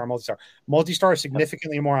Green Star, Multi-Star. Multi-Star is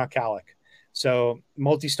significantly more alkalic. So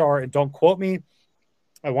Multi-Star, and don't quote me,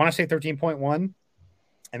 I want to say 13.1.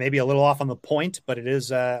 I may be a little off on the point, but it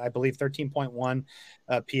is, I believe, 13.1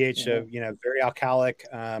 pH. So, very alkalic.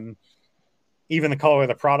 Even the color of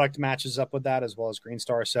the product matches up with that, as well as Green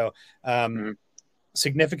Star. So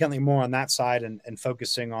significantly more on that side, and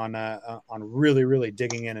focusing on really, really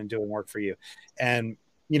digging in and doing work for you. And,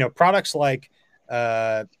 products like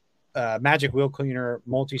Magic Wheel Cleaner,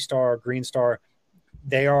 Multi-Star, Green Star,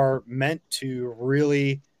 they are meant to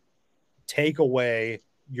really take away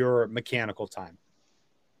your mechanical time.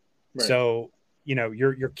 Right. So,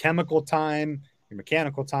 your chemical time, your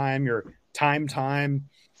mechanical time, your time,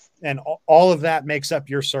 and all of that makes up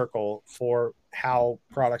your circle for how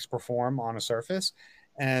products perform on a surface.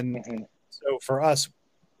 And so for us,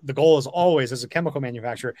 the goal is always, as a chemical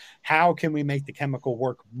manufacturer, how can we make the chemical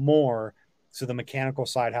work more so the mechanical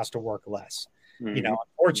side has to work less?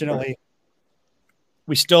 Unfortunately,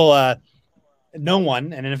 we still no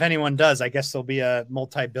one, and if anyone does, I guess they'll be a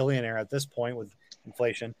multi-billionaire at this point with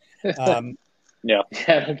inflation. Yeah,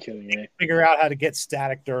 no kidding me. Figure out how to get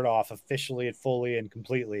static dirt off officially and fully and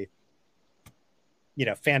completely.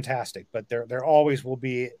 Fantastic. But there always will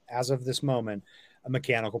be, as of this moment, a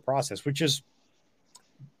mechanical process, which is,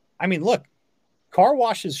 I mean, look, car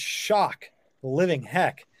washes shock the living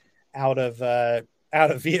heck out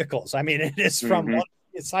of vehicles. I mean, it is from one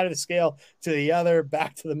side of the scale to the other,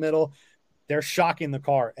 back to the middle. They're shocking the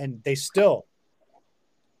car, and they still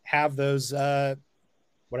have those,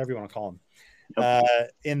 whatever you want to call them,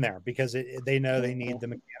 in there because they know they need the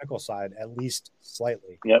mechanical side at least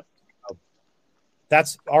slightly. Yep. So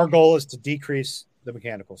that's our goal, is to decrease the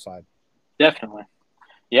mechanical side. Definitely.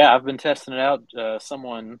 Yeah, I've been testing it out.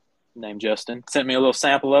 Someone named Justin sent me a little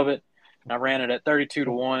sample of it. I ran it at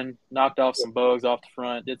 32-1, knocked off some bugs off the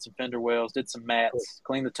front, did some fender wells, did some mats,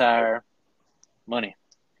 cleaned the tire. Money.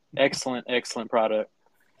 Excellent product.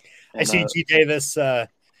 And, I see G. Davis.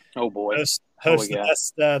 Oh boy,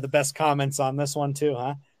 host the best comments on this one too,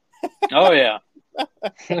 huh? Oh yeah,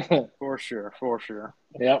 for sure.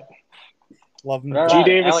 Yep. Love him. G.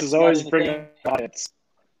 Davis is always bringing comments.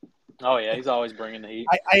 Oh yeah, he's always bringing the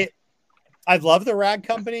heat. I love the rag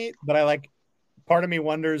company, but part of me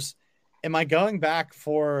wonders, am I going back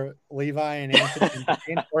for Levi and Anthony,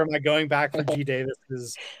 or am I going back for G.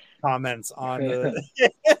 Davis's comments on the?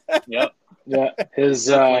 Yep. Yeah, he's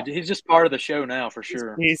just part of the show now for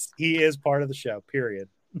sure. He is part of the show. Period.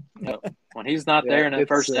 Yep. When he's not there in that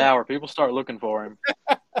first hour, people start looking for him.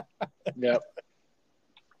 Yep.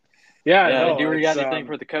 Yeah. Do you got anything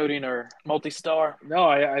for the coating or multi-star? No,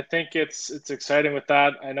 I think it's exciting with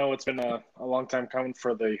that. I know it's been a long time coming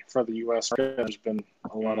for the U.S. market. There's been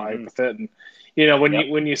a lot of hype with it, and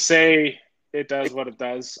when you say it does what it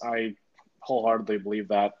does, I wholeheartedly believe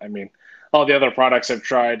that. I mean, all the other products I've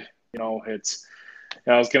tried, it's.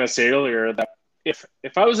 I was going to say earlier that if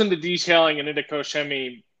I was into detailing and into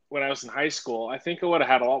Koch-Chemie when I was in high school, I think I would have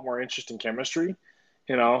had a lot more interest in chemistry.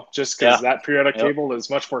 Just because that periodic table is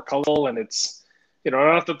much more colorful, and it's,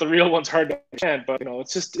 not that the real one's hard to understand, but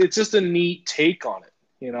it's just a neat take on it,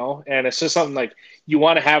 and it's just something like you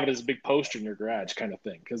want to have it as a big poster in your garage kind of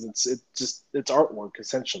thing, because it's artwork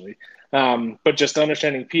essentially. But just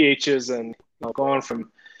understanding pHs and going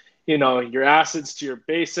from your acids to your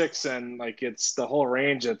basics, and it's the whole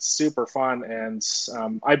range. It's super fun, and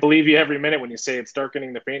I believe you every minute when you say it's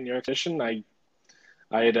darkening the paint in your edition.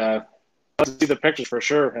 I'd to see the pictures for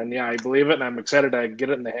sure, and I believe it, and I'm excited to get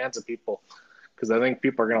it in the hands of people because I think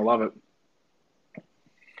people are going to love it.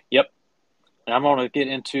 Yep. And I'm going to get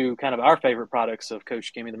into kind of our favorite products of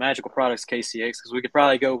Koch-Chemie, the magical products, KCX, because we could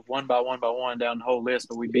probably go one by one down the whole list,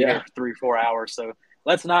 but we'd be here for 3-4 hours. So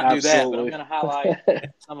let's not do that. But I'm going to highlight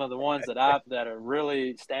some of the ones that are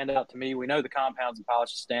really stand out to me. We know the compounds and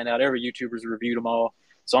polishes stand out. Every YouTuber's reviewed them all,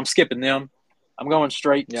 so I'm skipping them. I'm going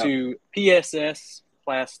straight to PSS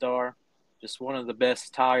Plastar. Just one of the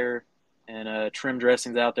best tire and trim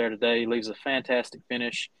dressings out there today. Leaves a fantastic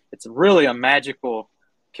finish. It's really a magical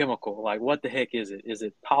chemical. What the heck is it? Is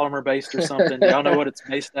it polymer based or something? Y'all know what it's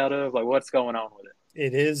based out of? What's going on with it?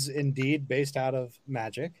 It is indeed based out of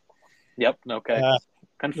magic. Yep. Okay.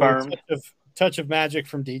 Confirmed. Touch of magic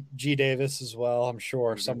from G. Davis as well, I'm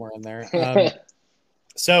sure, somewhere in there.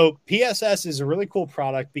 So PSS is a really cool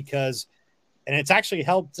product because, and it's actually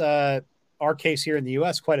helped our case here in the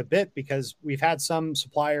U.S. quite a bit, because we've had some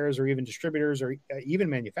suppliers or even distributors or even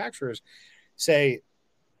manufacturers say,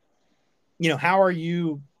 how are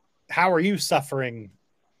you suffering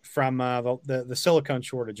from the silicone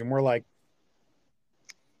shortage? And we're like,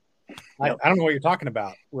 I don't know what you're talking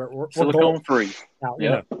about. We're silicone free.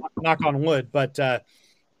 Now, knock on wood, but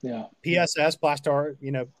PSS Plastar,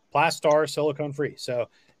 Plastar silicone free. So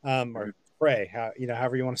or spray,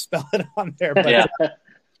 however you want to spell it on there, but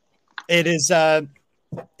it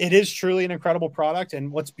is truly an incredible product.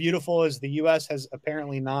 And what's beautiful is the U.S. has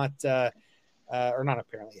apparently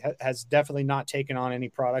has definitely not taken on any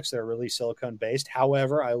products that are really silicone based.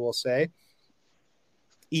 However, I will say,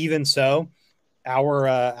 even so,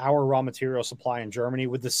 our raw material supply in Germany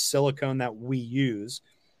with the silicone that we use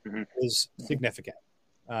is significant.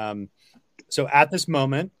 So at this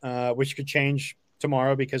moment, which could change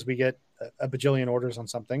tomorrow because we get a bajillion orders on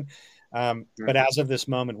something. But as of this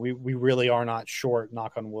moment, we really are not short,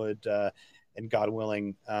 knock on wood, and God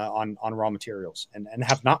willing, on raw materials, and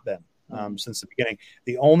have not been since the beginning.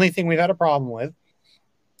 The only thing we've had a problem with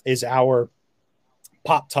is our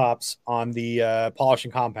pop tops on the polishing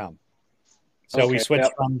compound. So we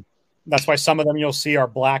switched from, that's why some of them you'll see are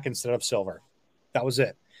black instead of silver. That was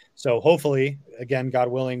it. So hopefully, again, God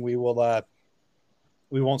willing, we won't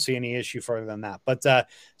see any issue further than that. But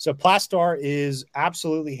so Plastar is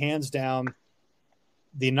absolutely hands down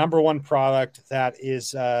the number one product that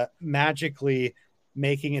is magically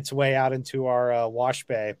making its way out into our wash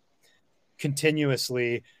bay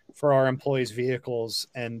continuously for our employees' vehicles,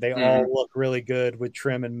 and they all look really good with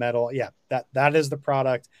trim and metal. Yeah, that is the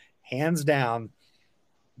product, hands down,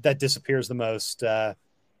 that disappears the most and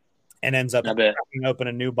ends up cracking open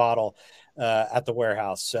a new bottle at the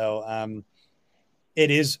warehouse. So it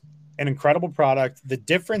is an incredible product. The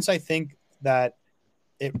difference I think that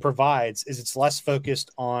it provides is it's less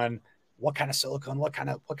focused on what kind of silicone, what kind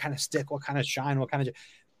of stick, what kind of shine,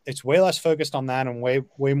 it's way less focused on that and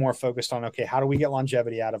way more focused on, okay, how do we get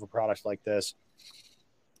longevity out of a product like this?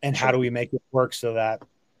 And how do we make it work so that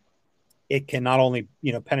it can not only,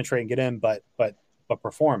 penetrate and get in, but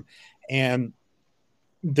perform. And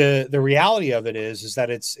the reality of it is that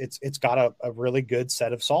it's got a really good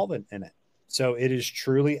set of solvent in it. So it is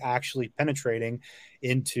truly actually penetrating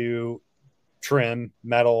into trim,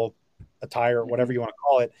 metal, a tire, whatever you want to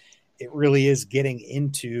call it. It really is getting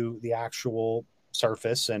into the actual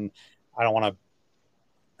surface. And I don't have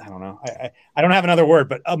another word,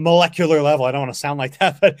 but a molecular level. I don't want to sound like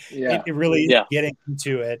that, but it really is getting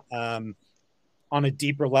into it on a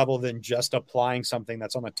deeper level than just applying something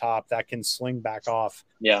that's on the top that can sling back off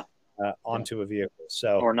onto a vehicle.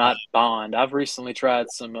 So, or not bond. I've recently tried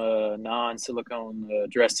some non-silicone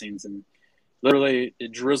dressings, and literally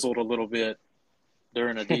it drizzled a little bit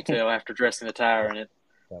during a detail after dressing the tire, and it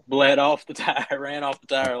bled off the tire, ran off the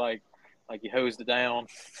tire like you hosed it down.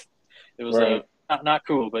 It was not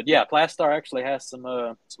cool, but Plastar actually has some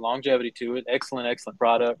longevity to it. Excellent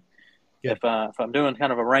product. Good. If I'm doing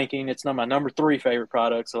kind of a ranking, it's my number 3 favorite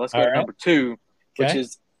product. So let's go to number 2, which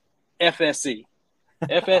is FSE.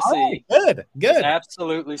 FSE good has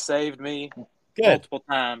absolutely saved me multiple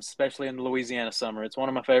times, especially in the Louisiana summer. It's one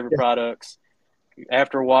of my favorite products.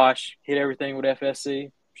 After a wash, hit everything with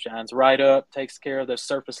FSE, shines right up, takes care of those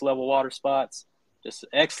surface level water spots. Just an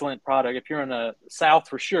excellent product. If you're in the South,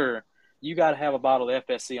 for sure, you got to have a bottle of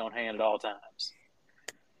FSC on hand at all times.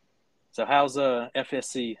 So how's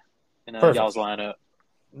FSC in y'all's lineup?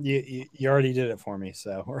 You already did it for me,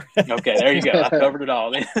 so okay. There you go. I covered it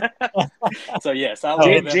all. So yes, I love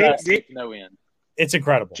FSC to no end. It's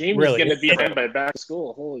incredible. James is going to be him by back to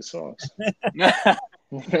school. Holy smokes! All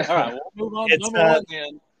right, we'll move on to number 1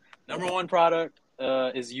 then. Number 1 product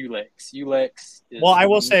is Ulex. Ulex. Well, I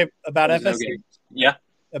will say about FSC.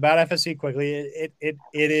 About FSC quickly, it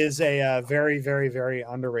is a very, very, very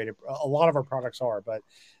underrated. A lot of our products are, but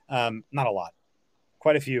not a lot.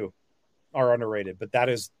 Quite a few are underrated, but that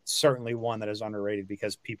is certainly one that is underrated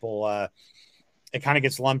because people, it kind of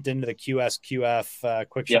gets lumped into the QF,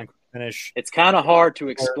 quick shine, quick finish. It's kind of hard to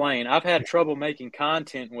explain. I've had trouble making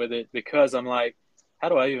content with it because I'm like, how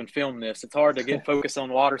do I even film this? It's hard to get focused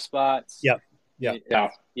on water spots. Yeah.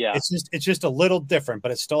 It's just a little different,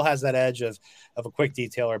 but it still has that edge of a quick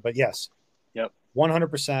detailer. But yes,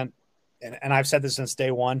 100%. And I've said this since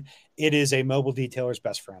day one. It is a mobile detailer's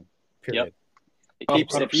best friend. Period. Yep. It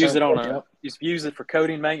keeps if you use it for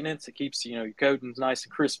coating maintenance. It keeps your coatings nice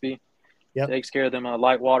and crispy. Yep. Takes care of them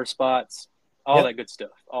light water spots. All that good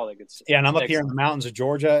stuff. Yeah, and I'm up here in the mountains of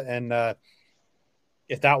Georgia, and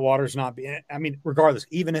if that water's not being, regardless,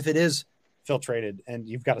 even if it is filtrated and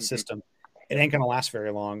you've got a system, it ain't going to last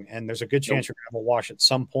very long. And there's a good chance you're going to have a wash at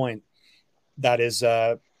some point that is,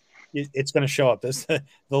 it's going to show up. This the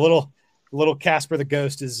little Casper the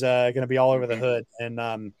Ghost is going to be all over the hood.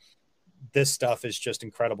 And this stuff is just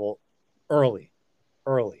incredible. Early.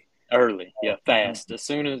 Yeah, fast. As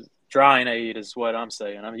soon as drying aid is what I'm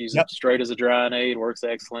saying. I'm using it straight as a drying aid. Works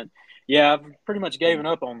excellent. Yeah, I've pretty much given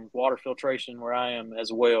up on water filtration where I am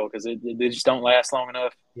as well because they just don't last long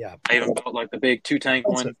enough. Yeah. I even bought like the big 2-tank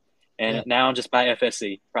one. And now I'm just by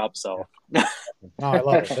FSC. Problem solved. No, I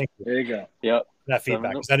love it. Thank you. There you go. Yep. That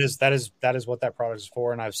feedback. That is what that product is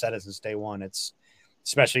for, and I've said it since day one. It's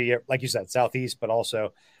especially like you said, Southeast, but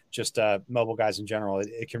also just mobile guys in general.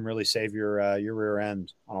 It can really save your rear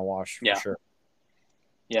end on a wash for sure.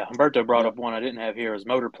 Yeah, Humberto brought up one I didn't have here is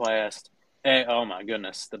Motorplast. Oh my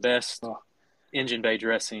goodness, the best engine bay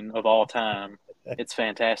dressing of all time. It's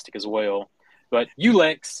fantastic as well. But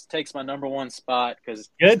Ulex takes my number 1 spot because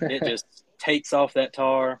it just takes off that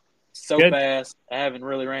tar so fast. I haven't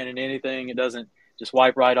really ran into anything. It doesn't just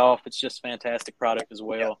wipe right off. It's just a fantastic product as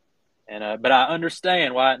well. And but I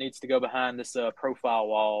understand why it needs to go behind this profile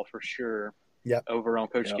wall for sure over on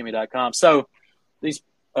Koch-Chemie.com. So these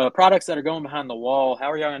products that are going behind the wall,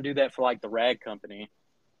 how are y'all going to do that for like the rag company?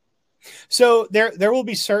 So there will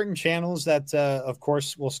be certain channels that, of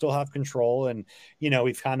course, will still have control. And,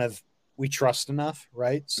 we trust enough,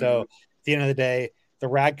 right? So at the end of the day, the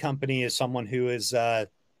rag company is someone who is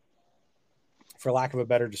for lack of a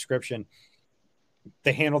better description,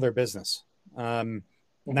 they handle their business. And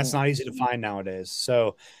that's not easy to find nowadays.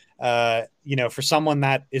 So, for someone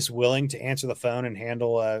that is willing to answer the phone and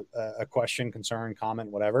handle a question, concern, comment,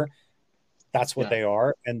 whatever, that's what they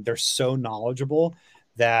are. And they're so knowledgeable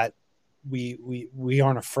that we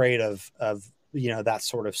aren't afraid of that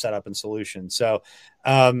sort of setup and solution. So,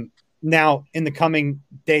 now in the coming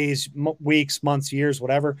days, weeks, months, years,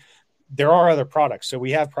 whatever, there are other products. So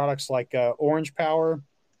we have products like Orange Power,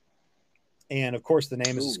 and of course the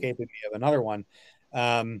name is escaping me of another one,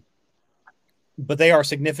 but they are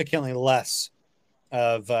significantly less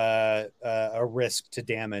of a risk to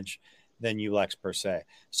damage than Ulex per se.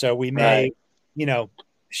 So we may,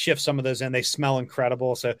 shift some of those in. They smell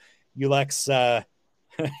incredible. So Ulex,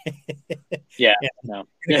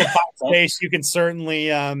 space, you can certainly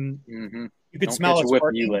you can smell it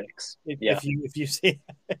Ulex. If you see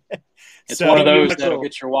it's one of those that'll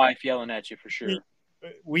get your wife yelling at you for sure.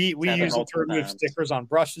 We use it to remove stickers on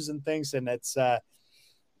brushes and things, and it's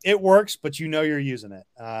it works, but you're using it.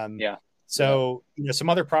 So some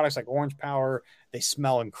other products like Orange Power, they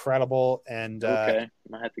smell incredible, and I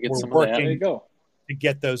have to get some of that. There you go. To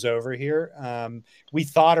get those over here. We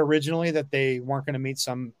thought originally that they weren't going to meet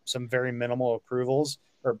some very minimal approvals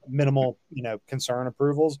or minimal, concern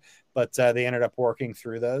approvals, but they ended up working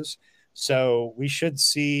through those. So we should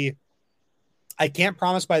see, I can't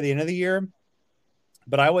promise by the end of the year,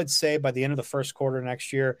 but I would say by the end of the first quarter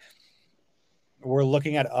next year, we're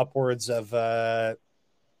looking at upwards of, I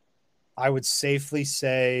would safely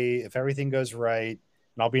say, if everything goes right,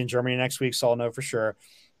 and I'll be in Germany next week, so I'll know for sure.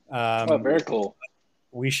 Very cool.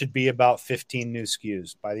 We should be about 15 new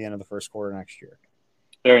SKUs by the end of the first quarter next year.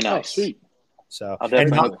 Very nice. Sweet. So I'll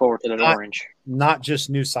definitely look forward to that orange. Not just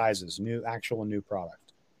new sizes, new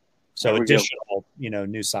product. So additional,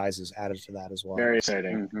 new sizes added to that as well. Very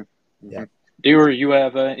exciting. Yeah. Dewar, you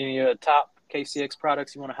have any top KCX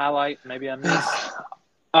products you want to highlight? Maybe I missed.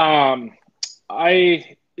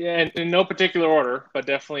 In no particular order, but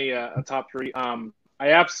definitely a top three. I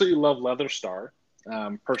absolutely love Leather Star.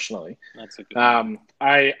 Personally, that's a good one.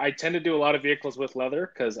 I tend to do a lot of vehicles with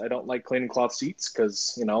leather because I don't like cleaning cloth seats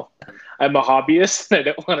because I'm a hobbyist and I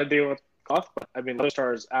don't want to deal with cloth. But I mean, Leather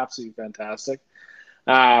Star is absolutely fantastic.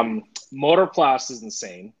 Motorplast is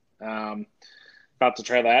insane. About to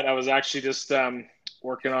try that. I was actually just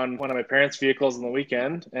working on one of my parents' vehicles on the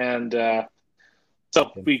weekend, and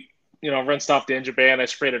so we rinsed off the engine bay and I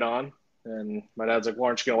sprayed it on. And my dad's like, "Well,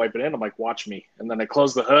 aren't you gonna wipe it in?" I'm like, "Watch me." And then I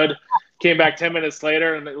closed the hood, came back 10 minutes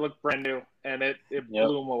later, and it looked brand new, and it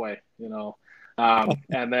blew them away,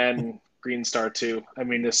 And then Green Star too. I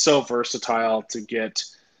mean, it's so versatile to get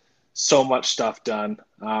so much stuff done,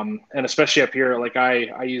 and especially up here, like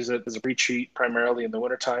I use it as a retreat primarily in the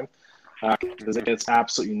wintertime because it gets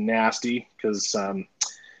absolutely nasty. Because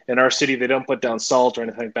in our city, they don't put down salt or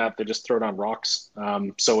anything like that; they just throw down rocks.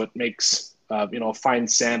 So it makes fine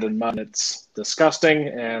sand and mud. It's disgusting,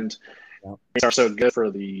 and these are so good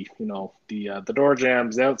for the door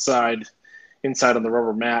jambs, the outside, inside on the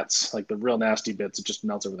rubber mats, like the real nasty bits. It just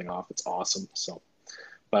melts everything off. It's awesome. So,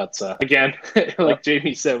 but again, like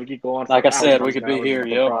Jamie said, we could go on. Like I said, we could be here.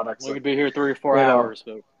 We could be here 3 or 4 hours.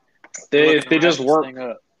 But they just work.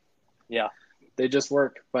 Yeah, they just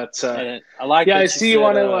work. But I like. Yeah, I see you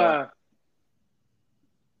want to.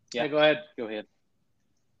 Yeah, go ahead. Go ahead.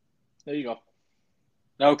 There you go.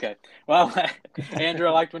 Okay. Well, Andrew,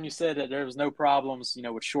 I liked when you said that there was no problems,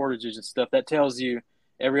 with shortages and stuff. That tells you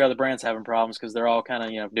every other brand's having problems because they're all kind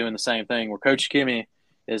of, doing the same thing. Where Koch-Chemie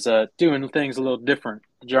is doing things a little different,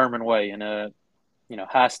 the German way, and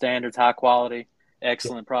high standards, high quality,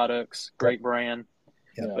 excellent products, great brand.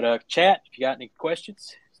 Yeah. But chat, if you got any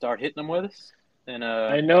questions, start hitting them with us, and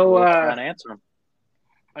I know we'll try and answer them.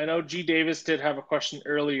 I know G. Davis did have a question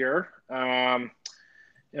earlier.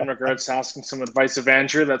 In regards to asking some advice of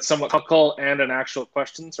Andrew, that's somewhat comical and an actual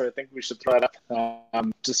question. So I think we should throw that up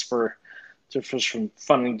just for some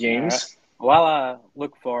fun and games. Right. While I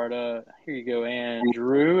look for it, here you go,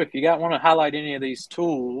 Andrew. If you want to highlight any of these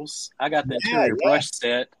tools, I got the interior brush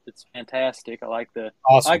set. It's fantastic. I like that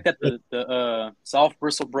the soft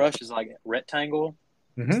bristle brush is like rectangle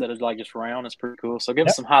instead of like just round. It's pretty cool. So give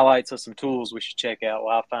us some highlights of some tools we should check out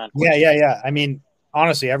while I find questions. Yeah. I mean,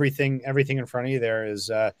 honestly, everything in front of you there is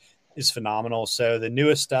phenomenal. So the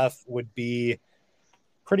newest stuff would be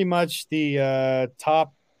pretty much the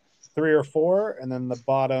top 3 or 4, and then the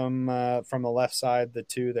bottom from the left side, the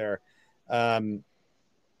 2 there.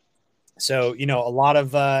 So a lot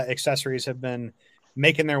of accessories have been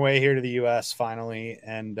making their way here to the U.S. finally,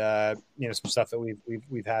 and some stuff that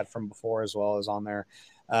we've had from before as well is on there.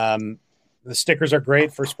 The stickers are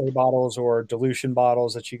great for spray bottles or dilution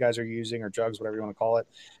bottles that you guys are using, or jugs, whatever you want to call it.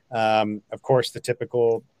 Of course, the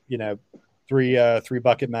typical, three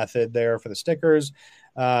bucket method there for the stickers.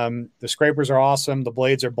 The scrapers are awesome. The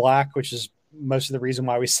blades are black, which is most of the reason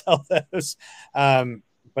why we sell those.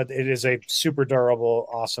 But it is a super durable,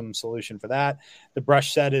 awesome solution for that. The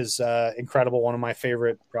brush set is incredible. One of my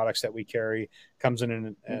favorite products that we carry. Comes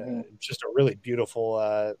in just a really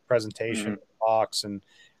beautiful presentation box and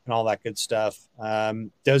all that good stuff.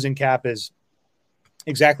 Dosing cap is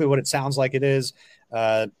exactly what it sounds like it is.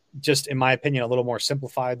 Just in my opinion, a little more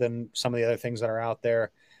simplified than some of the other things that are out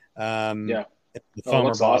there. The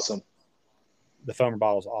foamer bottle, awesome. The foamer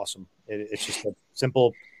bottle is awesome. It's just a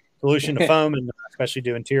simple solution to foam, and especially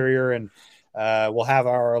do interior. And we'll have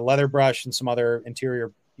our leather brush and some other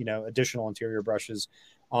interior, additional interior brushes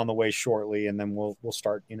on the way shortly, and then we'll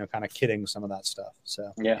start, kind of kitting some of that stuff.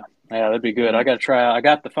 So yeah, that'd be good. I got to try. I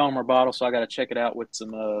got the foamer bottle, so I got to check it out with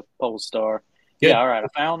some Polestar. Good. Yeah, all right. I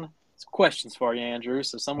found some questions for you, Andrew.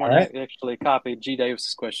 So someone actually copied G.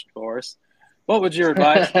 Davis's question for us. What would your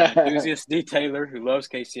advice to an enthusiast detailer who loves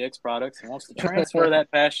KCX products and wants to transfer that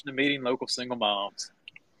passion to meeting local single moms?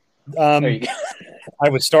 There you go. I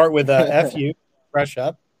would start with FU, fresh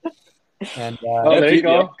up. And there you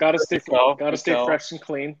go. Got to stay fresh and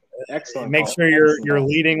clean. Excellent. Make sure you're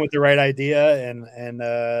leading with the right idea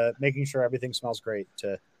and making sure everything smells great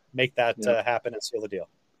to make that happen and seal the deal.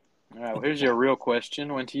 All right. Well, here's your real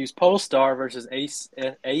question: when to use Polestar versus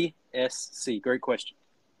ASC? Great question.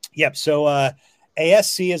 Yep. So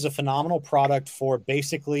ASC is a phenomenal product for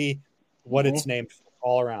basically what it's named for,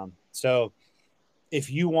 all around. So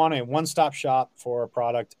if you want a one-stop shop for a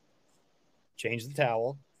product, change the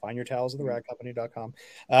towel. Find your towels at theradcompany.com.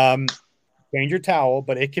 Change your towel,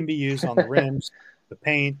 but it can be used on the rims, the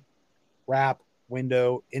paint, wrap,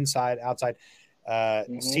 window, inside, outside,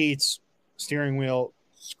 seats, steering wheel,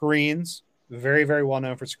 screens. Very, very well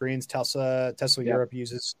known for screens. Tesla Europe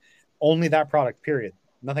uses only that product, period.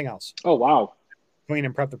 Nothing else. Oh, wow. Clean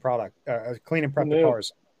and prep the product. Clean and prep the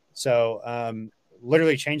cars. So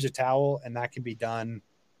literally change the towel, and that can be done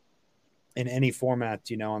in any format,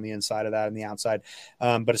 on the inside of that and the outside,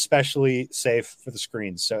 but especially safe for the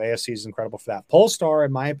screens. So ASC is incredible for that. Polestar,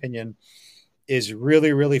 in my opinion, is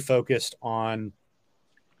really, really focused on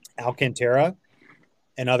Alcantara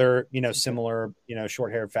and other, similar,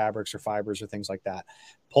 short-haired fabrics or fibers or things like that.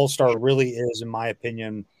 Polestar really is, in my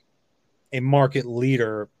opinion, a market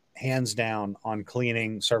leader, hands down, on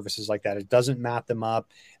cleaning surfaces like that. It doesn't mat them up.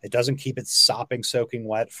 It doesn't keep it soaking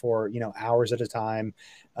wet for, hours at a time.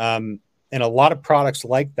 And a lot of products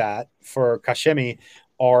like that for Koch-Chemie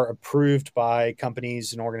are approved by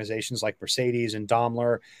companies and organizations like Mercedes and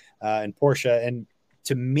Daimler and Porsche. And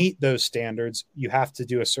to meet those standards, you have to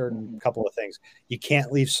do a certain couple of things. You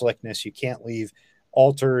can't leave slickness. You can't leave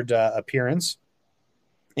altered appearance.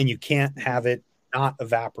 And you can't have it not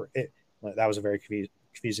evaporate. That was a very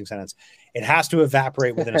confusing sentence. It has to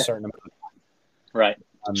evaporate within a certain amount of time. Right.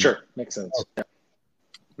 Sure. Makes sense.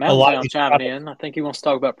 Matt's chiming in. I think he wants to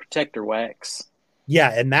talk about protector wax.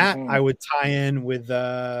 Yeah, and that I would tie in with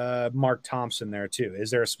Mark Thompson there too. Is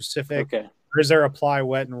there a specific, or is there apply,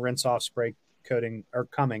 wet, and rinse off spray coating or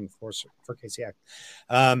coming for KCX?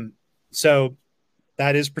 So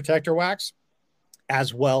that is protector wax,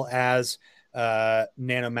 as well as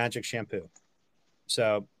Nano Magic shampoo.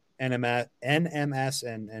 So NMS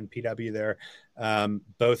and PW there,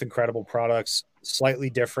 both incredible products. Slightly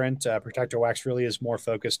different. Protector wax really is more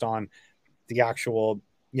focused on the actual,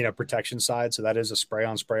 protection side. So that is a spray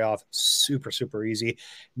on, spray off, super, super easy.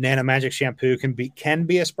 Nano Magic shampoo can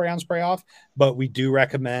be a spray on, spray off, but we do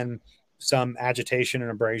recommend some agitation and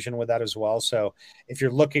abrasion with that as well. So if you're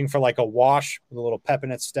looking for like a wash with a little pep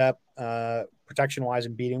in its step, protection wise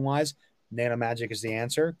and beading wise, Nano Magic is the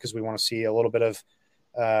answer, because we want to see a little bit of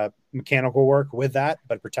mechanical work with that.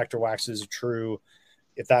 But protector wax is a true.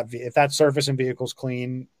 If that surface and vehicle's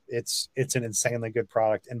clean, it's an insanely good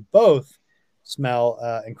product, and both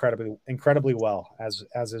smell incredibly well, as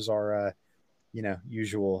is our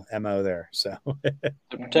usual MO there. So the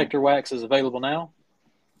protector wax is available now.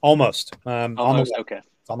 Almost. Almost. Okay.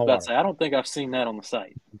 It's on the water. I don't think I've seen that on the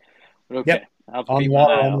site. But okay. Yep. I'll on the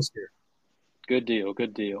water almost here. Good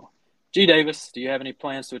deal. G. Davis, do you have any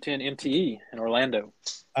plans to attend MTE in Orlando?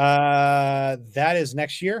 That is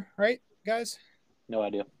next year, right, guys? No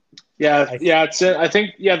idea. Yeah. I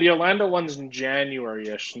think the Orlando one's in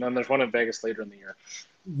January-ish, and then there's one in Vegas later in the year.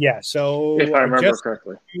 Yeah. So if I remember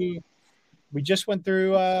correctly, we just went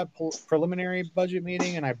through a preliminary budget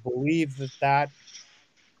meeting, and I believe that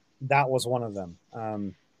was one of them.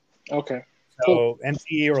 Okay. So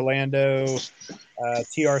NT Orlando,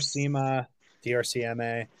 TRCMA,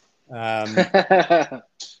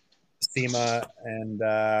 SEMA,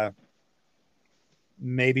 and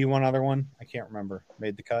maybe one other one. I can't remember.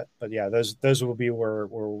 Made the cut, but yeah, those will be where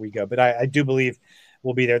we go. But I do believe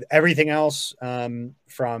we'll be there. Everything else,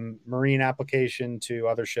 from marine application to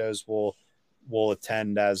other shows, will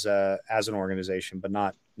attend as an organization, but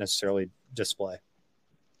not necessarily display.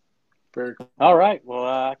 All right. Well,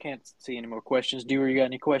 I can't see any more questions. Dewar, you got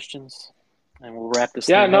any questions? And we'll wrap this.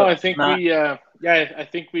 Yeah, thing no, up. I think I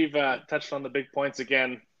think we've touched on the big points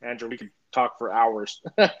again, Andrew. We could talk for hours,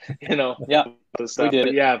 Yeah, stuff. we did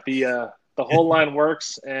it. Yeah, the whole line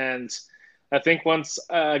works, and I think once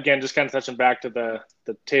again, just kind of touching back to the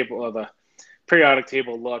table of the periodic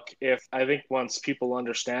table look. I think once people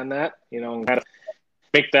understand that, and kind of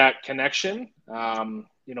make that connection,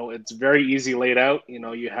 it's very easy laid out.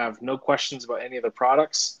 You have no questions about any of the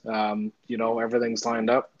products. Everything's lined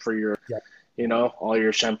up for your, all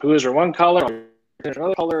your shampoos are one color,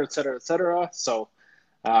 another color, et cetera, et cetera. So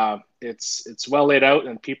it's well laid out,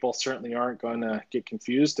 and people certainly aren't going to get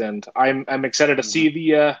confused. And I'm excited to see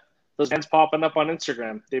those bands popping up on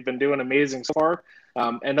Instagram. They've been doing amazing so far,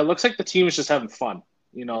 and it looks like the team is just having fun.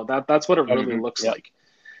 That's what it really looks like.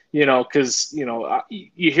 Because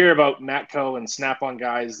you hear about Matco and Snap-on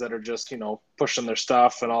guys that are just pushing their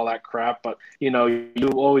stuff and all that crap, but you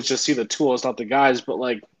always just see the tools, not the guys. But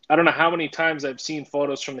like, I don't know how many times I've seen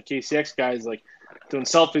photos from the KCX guys like doing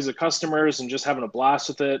selfies of customers and just having a blast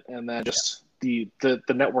with it, and then just the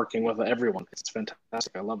networking with everyone. It's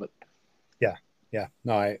fantastic. I love it. Yeah.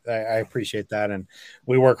 No, I appreciate that, and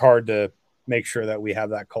we work hard to make sure that we have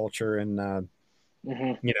that culture, and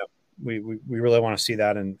we really want to see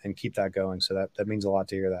that and keep that going. So that means a lot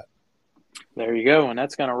to hear that. There you go. And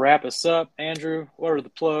that's going to wrap us up. Andrew, what are the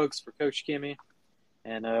plugs for Koch-Chemie?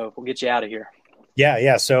 And we'll get you out of here.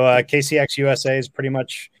 Yeah. So KCX USA is pretty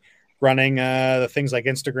much running the things like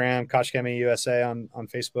Instagram, Koch-Chemie USA on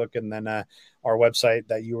Facebook. And then our website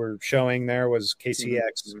that you were showing there was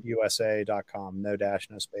kcxusa.com. No dash,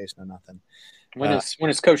 no space, no nothing. When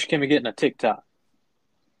is Koch-Chemie getting a TikTok?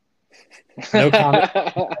 No comment.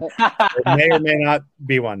 It may or may not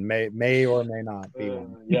be one. May or may not be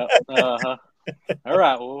one. Yep. All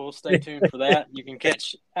right. Well, we'll stay tuned for that. You can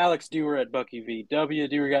catch Alex Dewar at Bucky VW.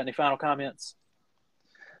 Dewar, got any final comments?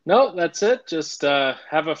 No, that's it. Just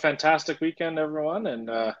have a fantastic weekend, everyone,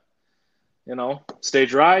 and stay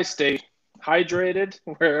dry, stay hydrated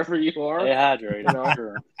wherever you are. Stay hydrated.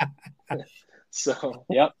 Sure. So,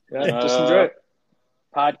 yep. Just enjoy it.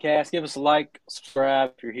 Podcast, give us a like,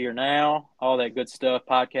 subscribe if you're here now, all that good stuff.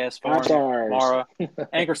 Podcast Farm tomorrow,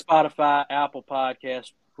 Anchor, Spotify, Apple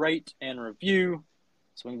Podcast, rate and review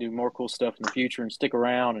so we can do more cool stuff in the future, and stick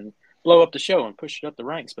around and blow up the show and push it up the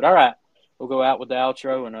ranks. But all right, we'll go out with the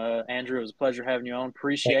outro, and Andrew, it was a pleasure having you on.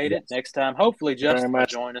 Appreciate it. Next time, hopefully Justin will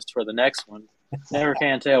join us for the next one. Never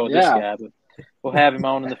can tell with this guy, but we'll have him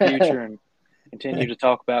on in the future and continue to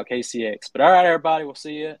talk about KCX. But all right, everybody, we'll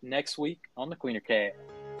see you next week on the Cleaner Cast.